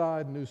 Old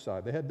side, new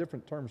side. They had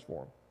different terms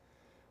for them.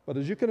 But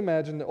as you can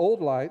imagine, the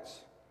old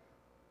lights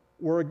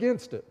were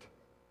against it.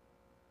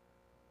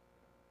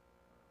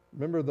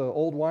 Remember the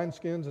old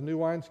wineskins and new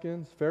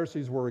wineskins?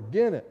 Pharisees were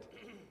against it.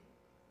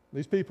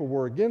 These people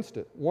were against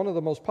it. One of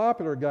the most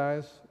popular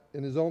guys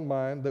in his own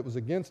mind that was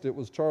against it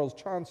was Charles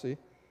Chauncey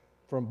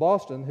from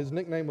Boston. His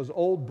nickname was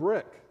Old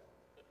Brick.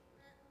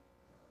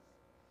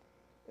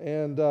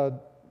 And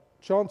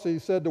Chauncey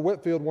said to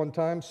Whitefield one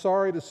time,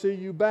 "Sorry to see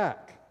you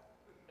back."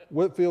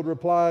 Whitefield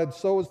replied,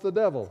 "So is the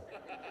devil."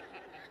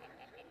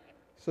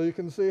 So you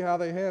can see how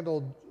they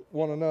handled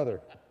one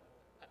another.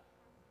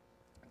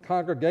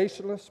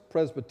 Congregationalists,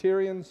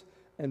 Presbyterians,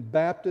 and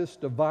Baptists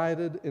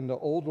divided into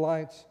old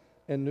lights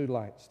and new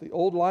lights. The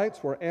old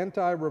lights were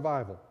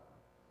anti-revival.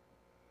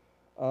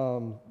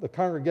 The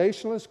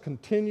Congregationalists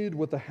continued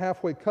with the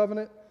halfway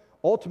covenant.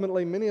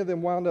 Ultimately, many of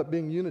them wound up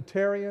being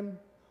Unitarian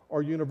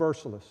or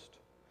Universalist.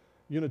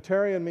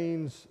 Unitarian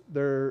means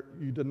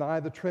you deny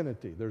the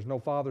Trinity. There's no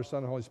Father, Son,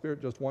 and Holy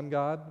Spirit, just one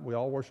God. We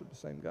all worship the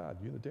same God,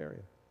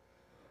 Unitarian.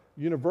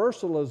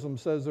 Universalism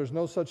says there's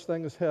no such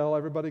thing as hell.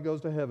 Everybody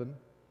goes to heaven.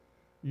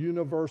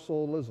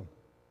 Universalism.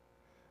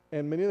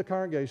 And many of the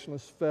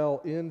Congregationalists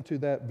fell into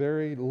that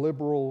very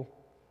liberal,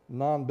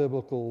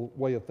 non-biblical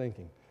way of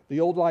thinking. The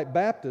Old Light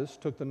Baptists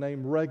took the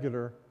name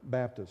Regular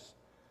Baptists.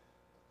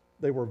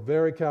 They were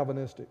very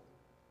Calvinistic.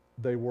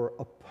 They were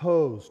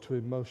opposed to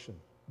emotion.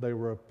 They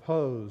were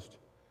opposed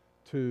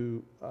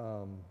to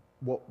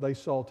what they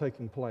saw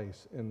taking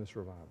place in this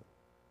revival.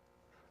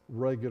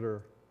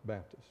 Regular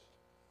Baptists.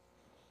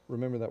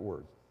 Remember that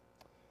word.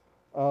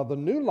 The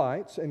New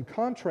Lights, in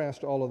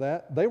contrast to all of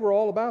that, they were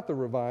all about the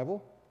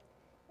revival.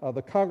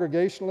 The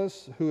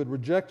Congregationalists who had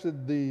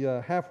rejected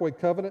the halfway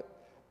covenant,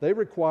 they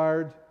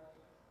required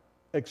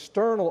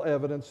external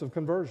evidence of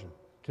conversion.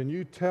 Can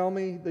you tell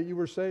me that you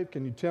were saved?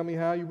 Can you tell me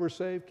how you were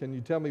saved? Can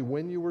you tell me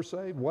when you were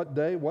saved? What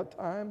day? What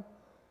time?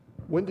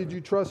 When did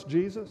you trust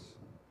Jesus?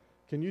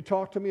 Can you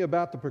talk to me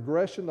about the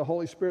progression the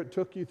Holy Spirit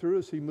took you through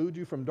as He moved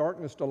you from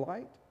darkness to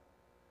light?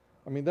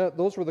 I mean,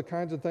 those were the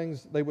kinds of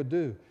things they would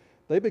do.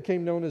 They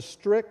became known as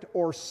strict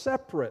or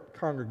separate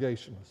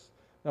Congregationalists.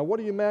 Now, what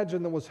do you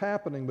imagine that was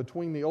happening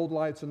between the old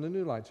lights and the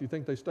new lights? You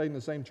think they stayed in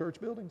the same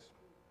church buildings?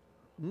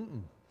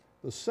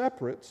 The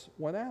separates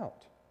went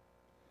out.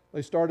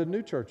 They started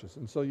new churches.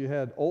 And so you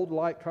had old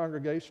light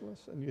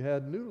Congregationalists and you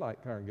had new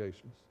light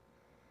Congregationalists.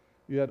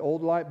 You had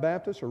old light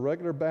Baptists or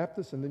regular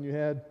Baptists, and then you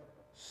had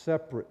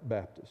separate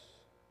Baptists.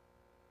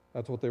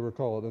 That's what they were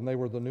called, and they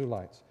were the new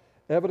lights.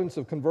 Evidence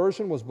of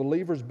conversion was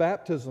believers'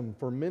 baptism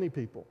for many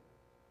people.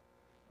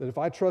 That if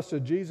I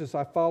trusted Jesus,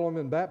 I follow Him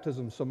in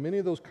baptism. So many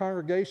of those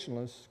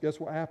Congregationalists, guess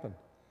what happened?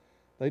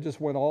 They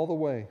just went all the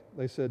way.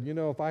 They said, you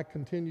know, if I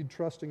continued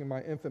trusting in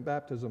my infant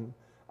baptism,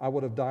 I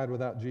would have died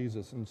without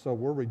Jesus. And so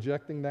we're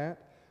rejecting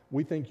that.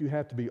 We think you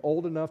have to be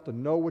old enough to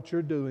know what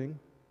you're doing.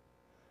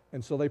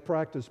 And so they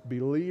practiced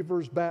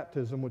believers'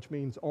 baptism, which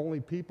means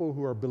only people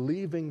who are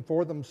believing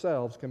for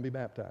themselves can be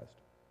baptized.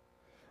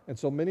 And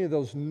so many of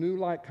those new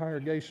light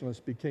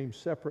Congregationalists became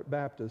separate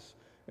Baptists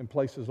in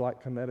places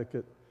like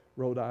Connecticut,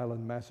 Rhode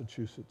Island,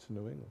 Massachusetts, and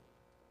New England.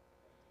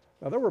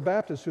 Now, there were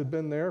Baptists who had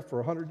been there for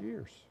 100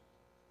 years.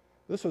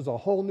 This was a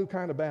whole new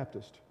kind of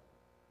Baptist,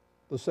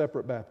 the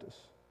separate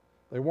Baptists.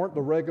 They weren't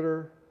the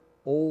regular,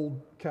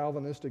 old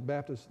Calvinistic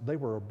Baptists. They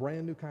were a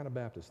brand new kind of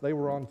Baptist. They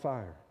were on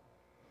fire.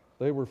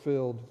 They were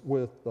filled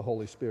with the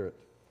Holy Spirit.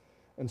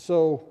 And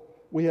so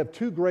we have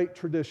two great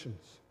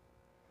traditions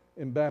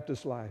in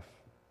Baptist life.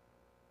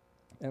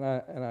 And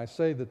I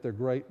say that they're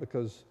great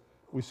because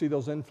we see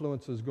those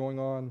influences going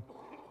on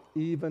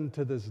even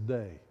to this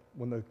day.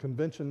 When the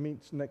convention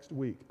meets next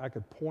week, I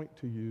could point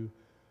to you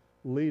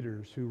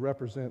leaders who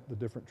represent the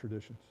different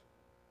traditions.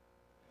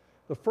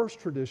 The first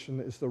tradition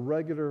is the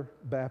regular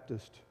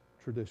Baptist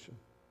tradition,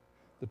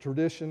 the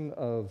tradition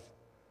of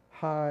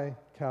high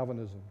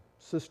Calvinism,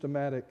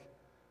 systematic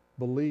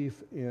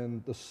belief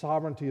in the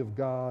sovereignty of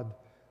God,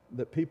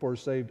 that people are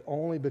saved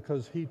only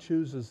because He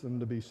chooses them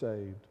to be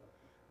saved,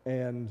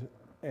 and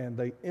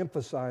they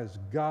emphasize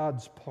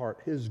God's part,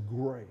 His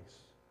grace.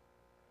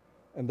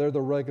 And they're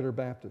the regular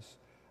Baptists.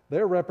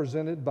 They're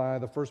represented by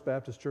the First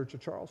Baptist Church of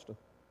Charleston,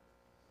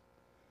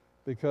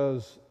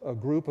 because a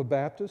group of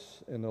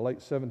Baptists in the late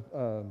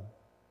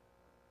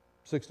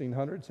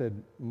 1600s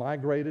had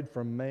migrated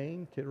from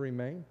Maine, Kittery,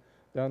 Maine,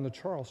 down to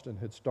Charleston,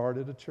 had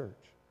started a church.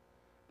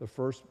 The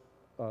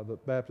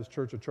Baptist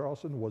Church of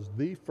Charleston was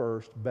the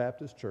first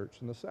Baptist church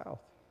in the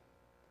South.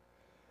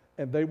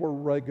 And they were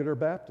regular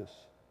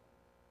Baptists.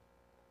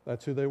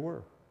 That's who they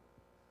were.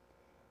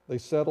 They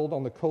settled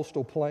on the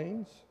coastal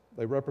plains.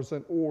 They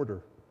represent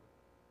order.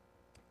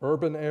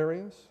 Urban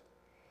areas.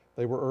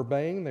 They were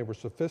urbane, they were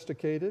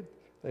sophisticated,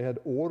 they had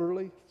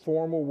orderly,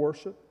 formal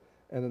worship,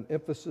 and an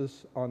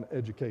emphasis on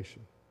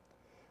education.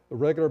 The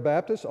regular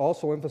Baptists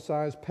also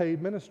emphasized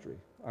paid ministry.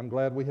 I'm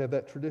glad we have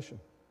that tradition.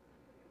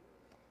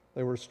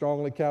 They were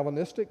strongly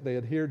Calvinistic. They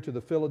adhered to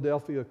the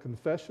Philadelphia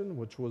Confession,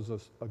 which was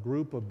a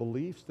group of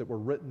beliefs that were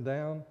written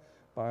down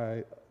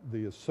by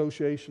the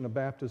Association of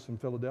Baptists in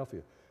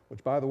Philadelphia,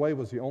 which, by the way,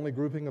 was the only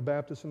grouping of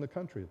Baptists in the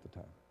country at the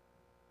time.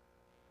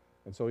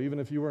 And so even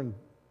if you were in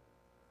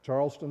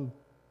Charleston,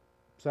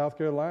 South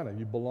Carolina,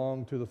 you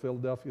belonged to the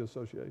Philadelphia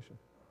Association.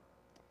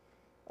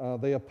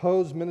 They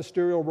opposed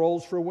ministerial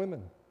roles for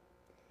women.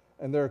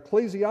 And their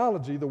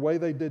ecclesiology, the way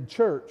they did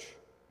church,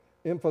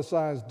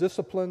 emphasized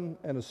discipline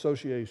and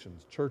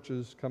associations,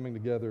 churches coming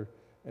together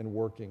and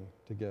working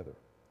together.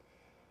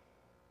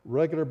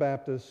 Regular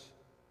Baptists,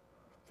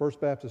 First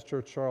Baptist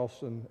Church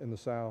Charleston in the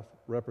South,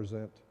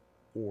 represent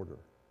order.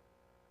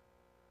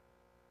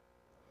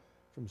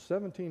 From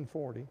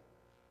 1740,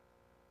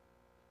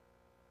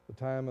 the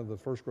time of the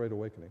First Great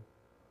Awakening,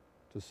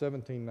 to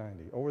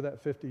 1790, over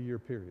that 50-year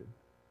period,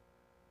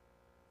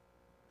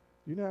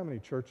 do you know how many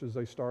churches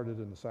they started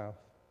in the South?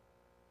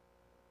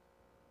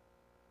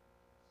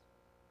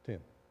 10.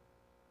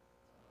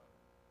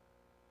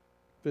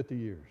 50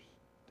 years,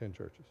 10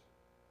 churches.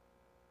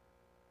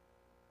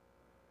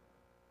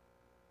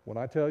 When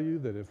I tell you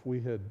that if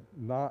we had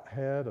not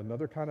had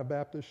another kind of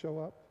Baptist show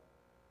up,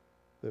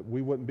 that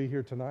we wouldn't be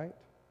here tonight,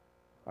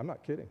 I'm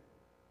not kidding.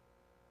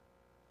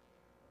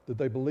 Did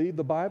they believe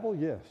the Bible?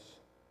 Yes.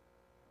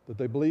 Did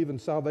they believe in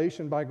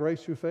salvation by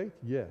grace through faith?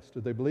 Yes.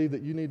 Did they believe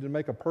that you needed to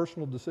make a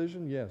personal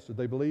decision? Yes. Did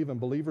they believe in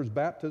believers'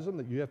 baptism,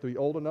 that you have to be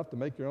old enough to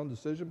make your own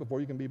decision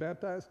before you can be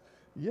baptized?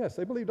 Yes,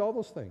 they believed all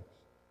those things.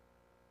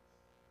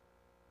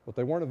 But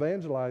they weren't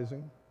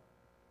evangelizing,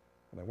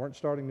 and they weren't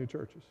starting new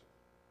churches.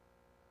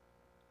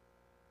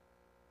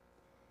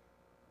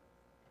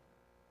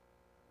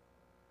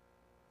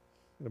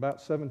 In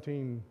about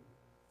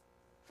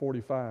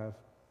 1745,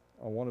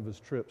 on one of his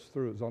trips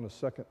through, it was on his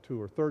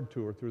third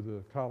tour through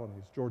the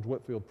colonies, George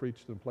Whitefield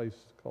preached in a place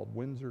called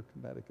Windsor,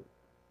 Connecticut.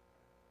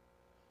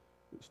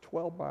 It was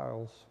 12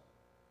 miles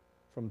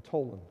from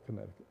Toland,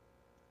 Connecticut,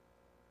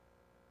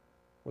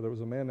 where there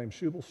was a man named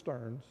Shubal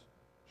Stearns.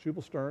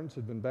 Shubal Stearns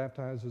had been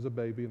baptized as a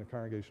baby in a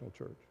congregational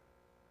church.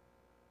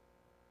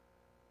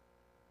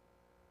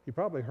 He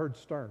probably heard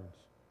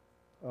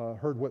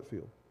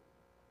Whitefield.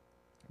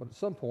 But at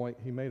some point,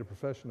 he made a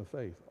profession of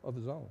faith of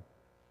his own.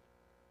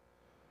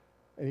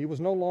 And he was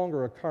no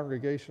longer a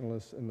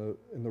Congregationalist in the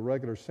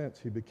regular sense.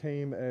 He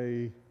became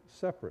a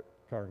separate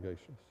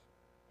Congregationalist.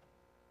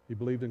 He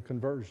believed in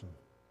conversion,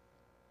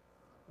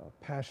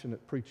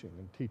 passionate preaching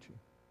and teaching.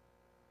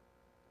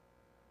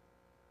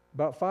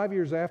 About 5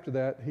 years after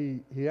that,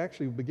 he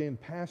actually began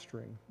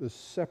pastoring this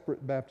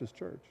separate Baptist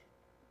church.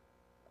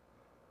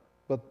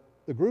 But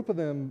the group of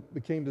them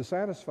became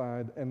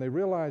dissatisfied, and they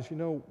realized,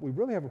 we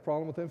really have a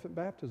problem with infant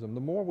baptism.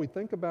 The more we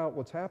think about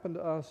what's happened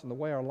to us and the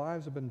way our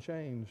lives have been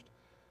changed,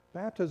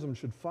 baptism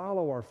should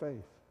follow our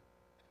faith.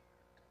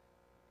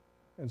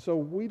 And so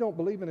we don't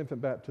believe in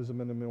infant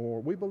baptism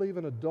anymore. We believe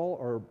in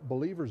adult or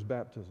believers'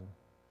 baptism.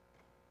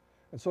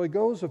 And so he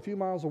goes a few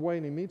miles away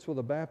and he meets with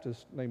a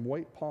Baptist named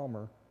Waite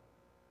Palmer.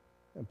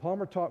 And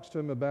Palmer talks to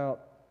him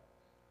about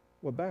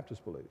what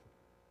Baptists believe.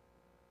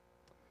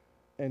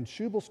 And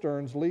Shubal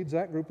Stearns leads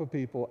that group of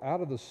people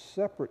out of the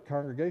separate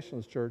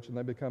Congregationalist church, and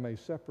they become a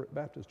separate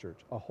Baptist church,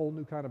 a whole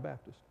new kind of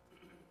Baptist.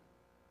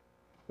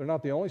 They're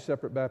not the only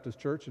separate Baptist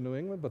church in New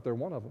England, but they're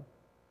one of them.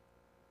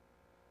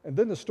 And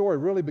then the story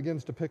really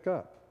begins to pick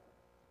up,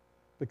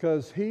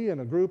 because he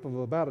and a group of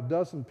about a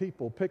dozen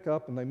people pick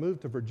up and they move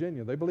to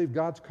Virginia. They believe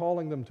God's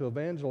calling them to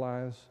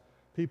evangelize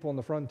people on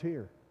the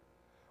frontier.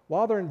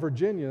 While they're in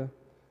Virginia,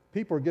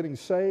 people are getting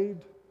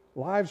saved,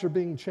 lives are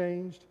being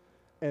changed,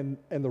 and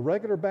the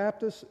regular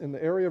Baptists in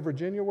the area of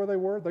Virginia where they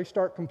were, they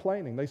start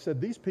complaining. They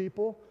said, these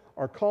people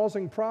are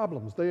causing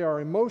problems. They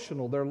are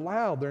emotional, they're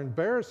loud, they're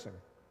embarrassing.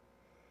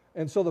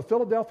 And so the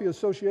Philadelphia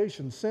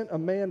Association sent a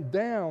man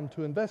down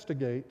to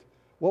investigate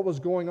what was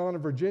going on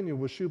in Virginia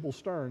with Shubal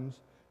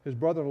Stearns, his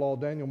brother-in-law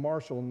Daniel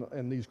Marshall,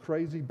 and these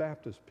crazy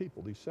Baptist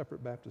people, these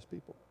separate Baptist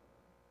people.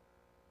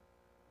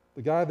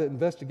 The guy that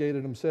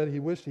investigated him said he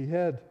wished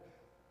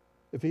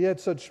if he had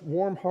such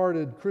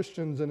warm-hearted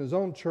Christians in his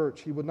own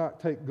church, he would not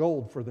take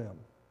gold for them.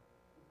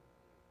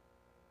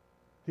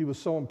 He was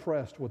so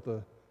impressed with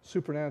the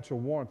supernatural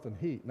warmth and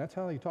heat, and that's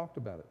how he talked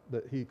about it,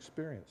 that he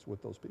experienced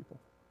with those people.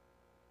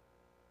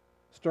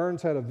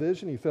 Stearns had a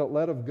vision. He felt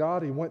led of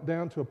God. He went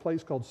down to a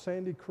place called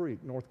Sandy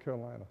Creek, North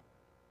Carolina.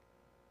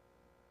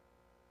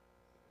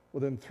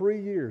 Within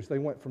 3 years, they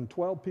went from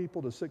 12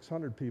 people to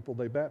 600 people.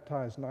 They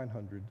baptized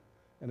 900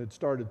 and had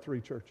started 3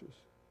 churches.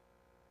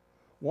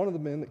 One of the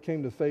men that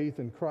came to faith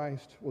in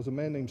Christ was a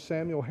man named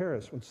Samuel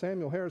Harris. When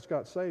Samuel Harris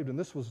got saved, and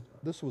this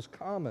was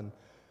common,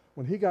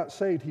 when he got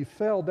saved, he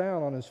fell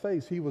down on his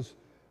face. He was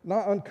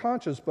not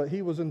unconscious, but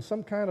he was in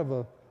some kind of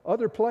a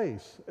other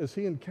place as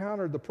he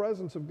encountered the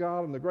presence of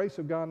God and the grace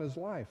of God in his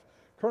life.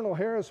 Colonel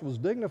Harris was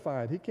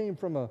dignified. He came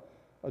from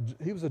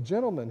he was a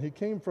gentleman. He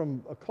came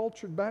from a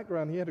cultured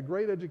background. He had a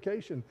great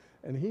education,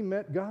 and he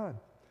met God.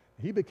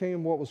 He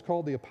became what was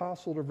called the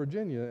Apostle of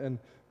Virginia, and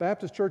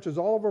Baptist churches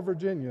all over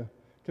Virginia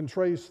can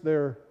trace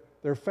their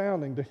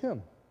founding to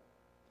him.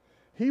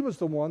 He was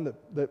the one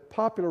that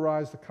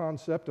popularized the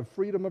concept of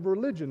freedom of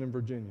religion in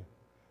Virginia,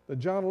 that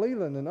John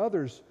Leland and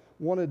others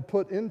wanted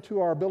put into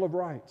our Bill of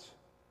Rights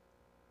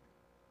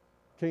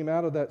came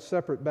out of that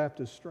separate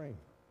Baptist stream.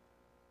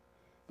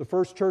 The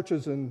first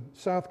churches in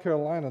South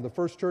Carolina, the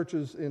first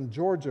churches in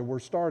Georgia were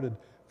started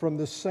from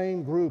this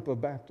same group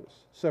of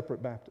Baptists,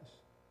 separate Baptists.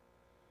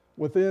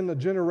 Within a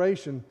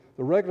generation,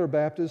 the regular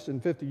Baptists in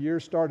 50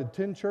 years started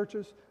 10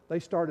 churches. They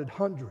started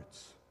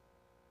hundreds.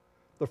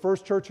 The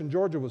first church in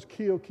Georgia was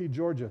Keokee,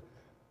 Georgia.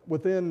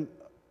 Within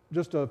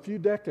just a few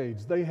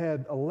decades, they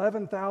had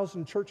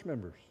 11,000 church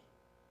members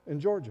in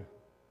Georgia.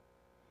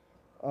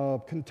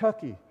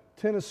 Kentucky,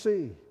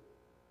 Tennessee,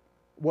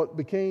 what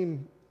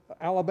became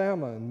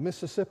Alabama and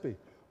Mississippi,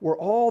 were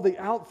all the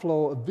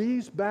outflow of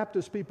these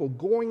Baptist people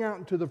going out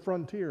into the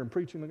frontier and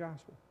preaching the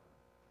gospel.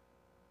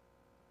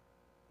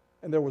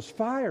 And there was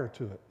fire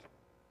to it.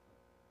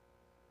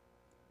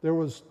 There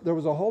was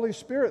a Holy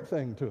Spirit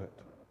thing to it.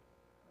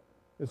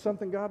 It's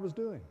something God was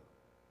doing.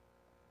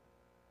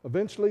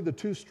 Eventually, the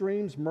two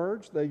streams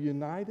merged. They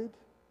united.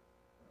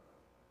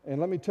 And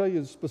let me tell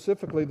you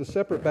specifically, the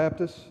separate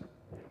Baptists,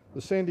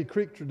 the Sandy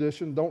Creek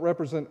tradition, don't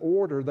represent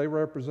order. They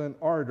represent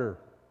ardor.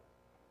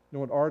 You know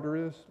what ardor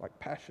is? Like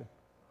passion.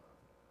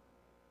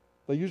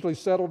 They usually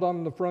settled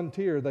on the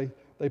frontier.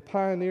 They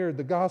pioneered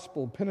the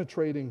gospel,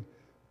 penetrating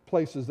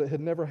places that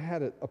had never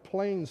had it, a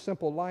plain,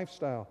 simple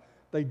lifestyle.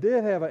 They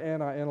did have an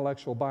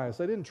anti-intellectual bias.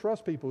 They didn't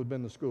trust people who'd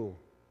been to school.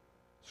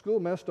 School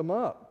messed them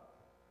up.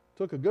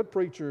 Took a good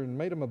preacher and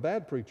made him a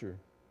bad preacher.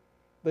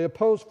 They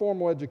opposed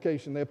formal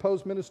education. They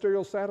opposed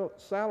ministerial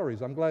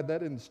salaries. I'm glad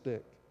that didn't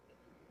stick.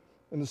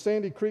 In the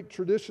Sandy Creek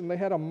tradition, they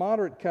had a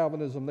moderate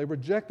Calvinism. They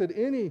rejected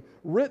any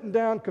written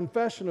down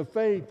confession of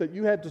faith that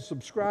you had to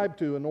subscribe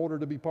to in order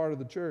to be part of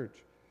the church.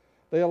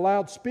 They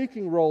allowed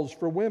speaking roles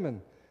for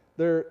women.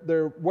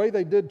 Their way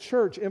they did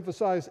church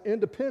emphasized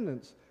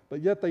independence,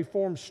 but yet they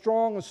formed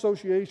strong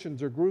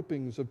associations or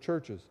groupings of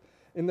churches.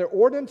 In their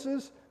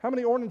ordinances, how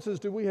many ordinances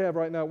do we have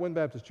right now at Wynn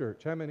Baptist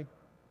Church? How many?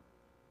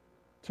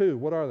 2.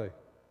 What are they?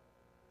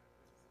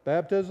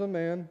 Baptism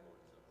and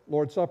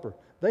Lord's Supper.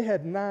 They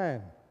had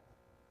 9.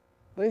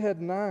 They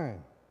had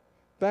 9.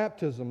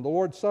 Baptism, the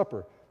Lord's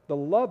Supper, the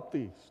love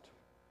feast.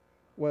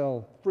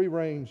 Well,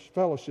 free-range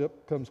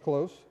fellowship comes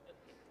close.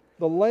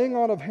 The laying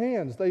on of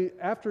hands.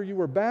 After you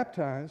were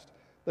baptized,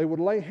 they would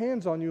lay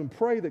hands on you and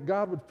pray that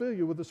God would fill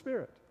you with the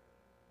Spirit.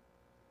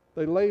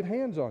 They laid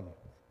hands on you.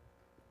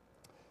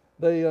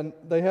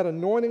 They had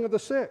anointing of the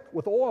sick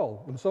with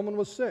oil. When someone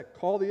was sick,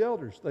 call the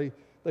elders.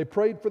 They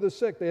prayed for the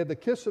sick. They had the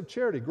kiss of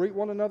charity. Greet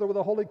one another with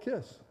a holy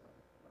kiss.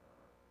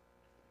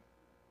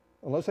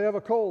 Unless they have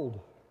a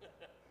cold.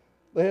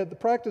 They had to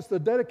practice the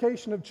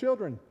dedication of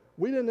children.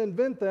 We didn't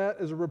invent that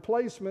as a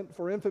replacement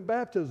for infant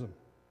baptism.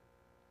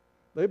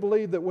 They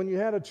believed that when you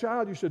had a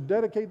child, you should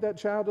dedicate that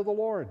child to the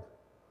Lord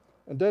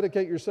and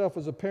dedicate yourself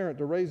as a parent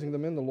to raising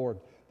them in the Lord.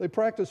 They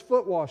practiced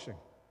foot washing.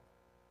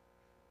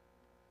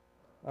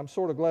 I'm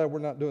sort of glad we're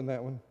not doing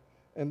that one.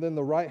 And then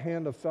the right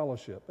hand of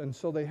fellowship. And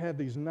so they had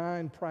these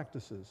 9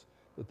 practices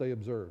that they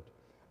observed.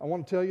 I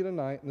want to tell you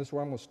tonight, and this is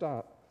where I'm going to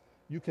stop,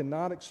 you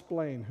cannot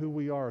explain who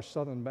we are as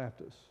Southern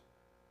Baptists.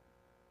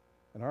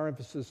 And our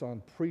emphasis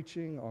on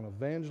preaching, on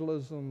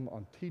evangelism,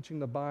 on teaching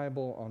the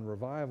Bible, on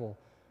revival,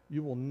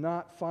 you will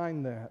not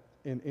find that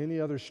in any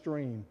other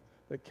stream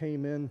that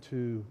came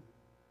into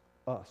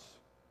us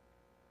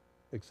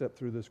except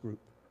through this group,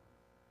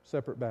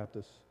 separate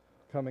Baptists,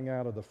 coming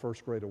out of the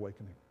First Great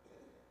Awakening.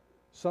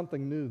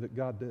 Something new that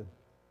God did.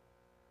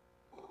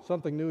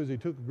 Something new is He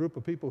took a group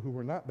of people who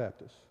were not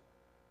Baptists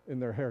in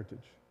their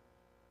heritage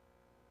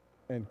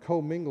and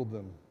commingled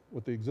them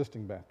with the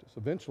existing Baptists.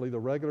 Eventually, the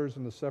regulars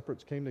and the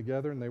separates came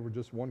together and they were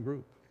just one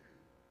group.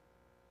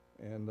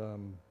 And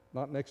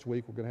not next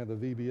week, we're going to have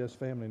the VBS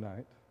family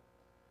night.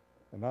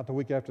 And not the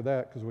week after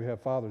that because we have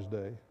Father's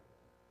Day.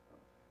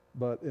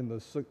 But in the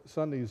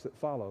Sundays that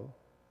follow,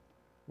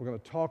 we're going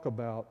to talk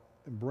about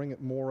and bring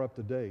it more up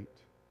to date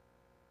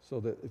so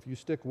that if you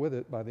stick with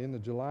it, by the end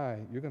of July,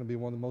 you're going to be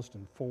one of the most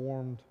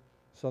informed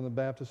Southern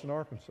Baptists in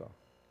Arkansas.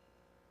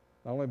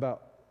 Not only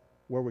about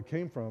where we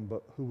came from,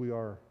 but who we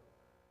are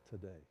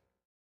today.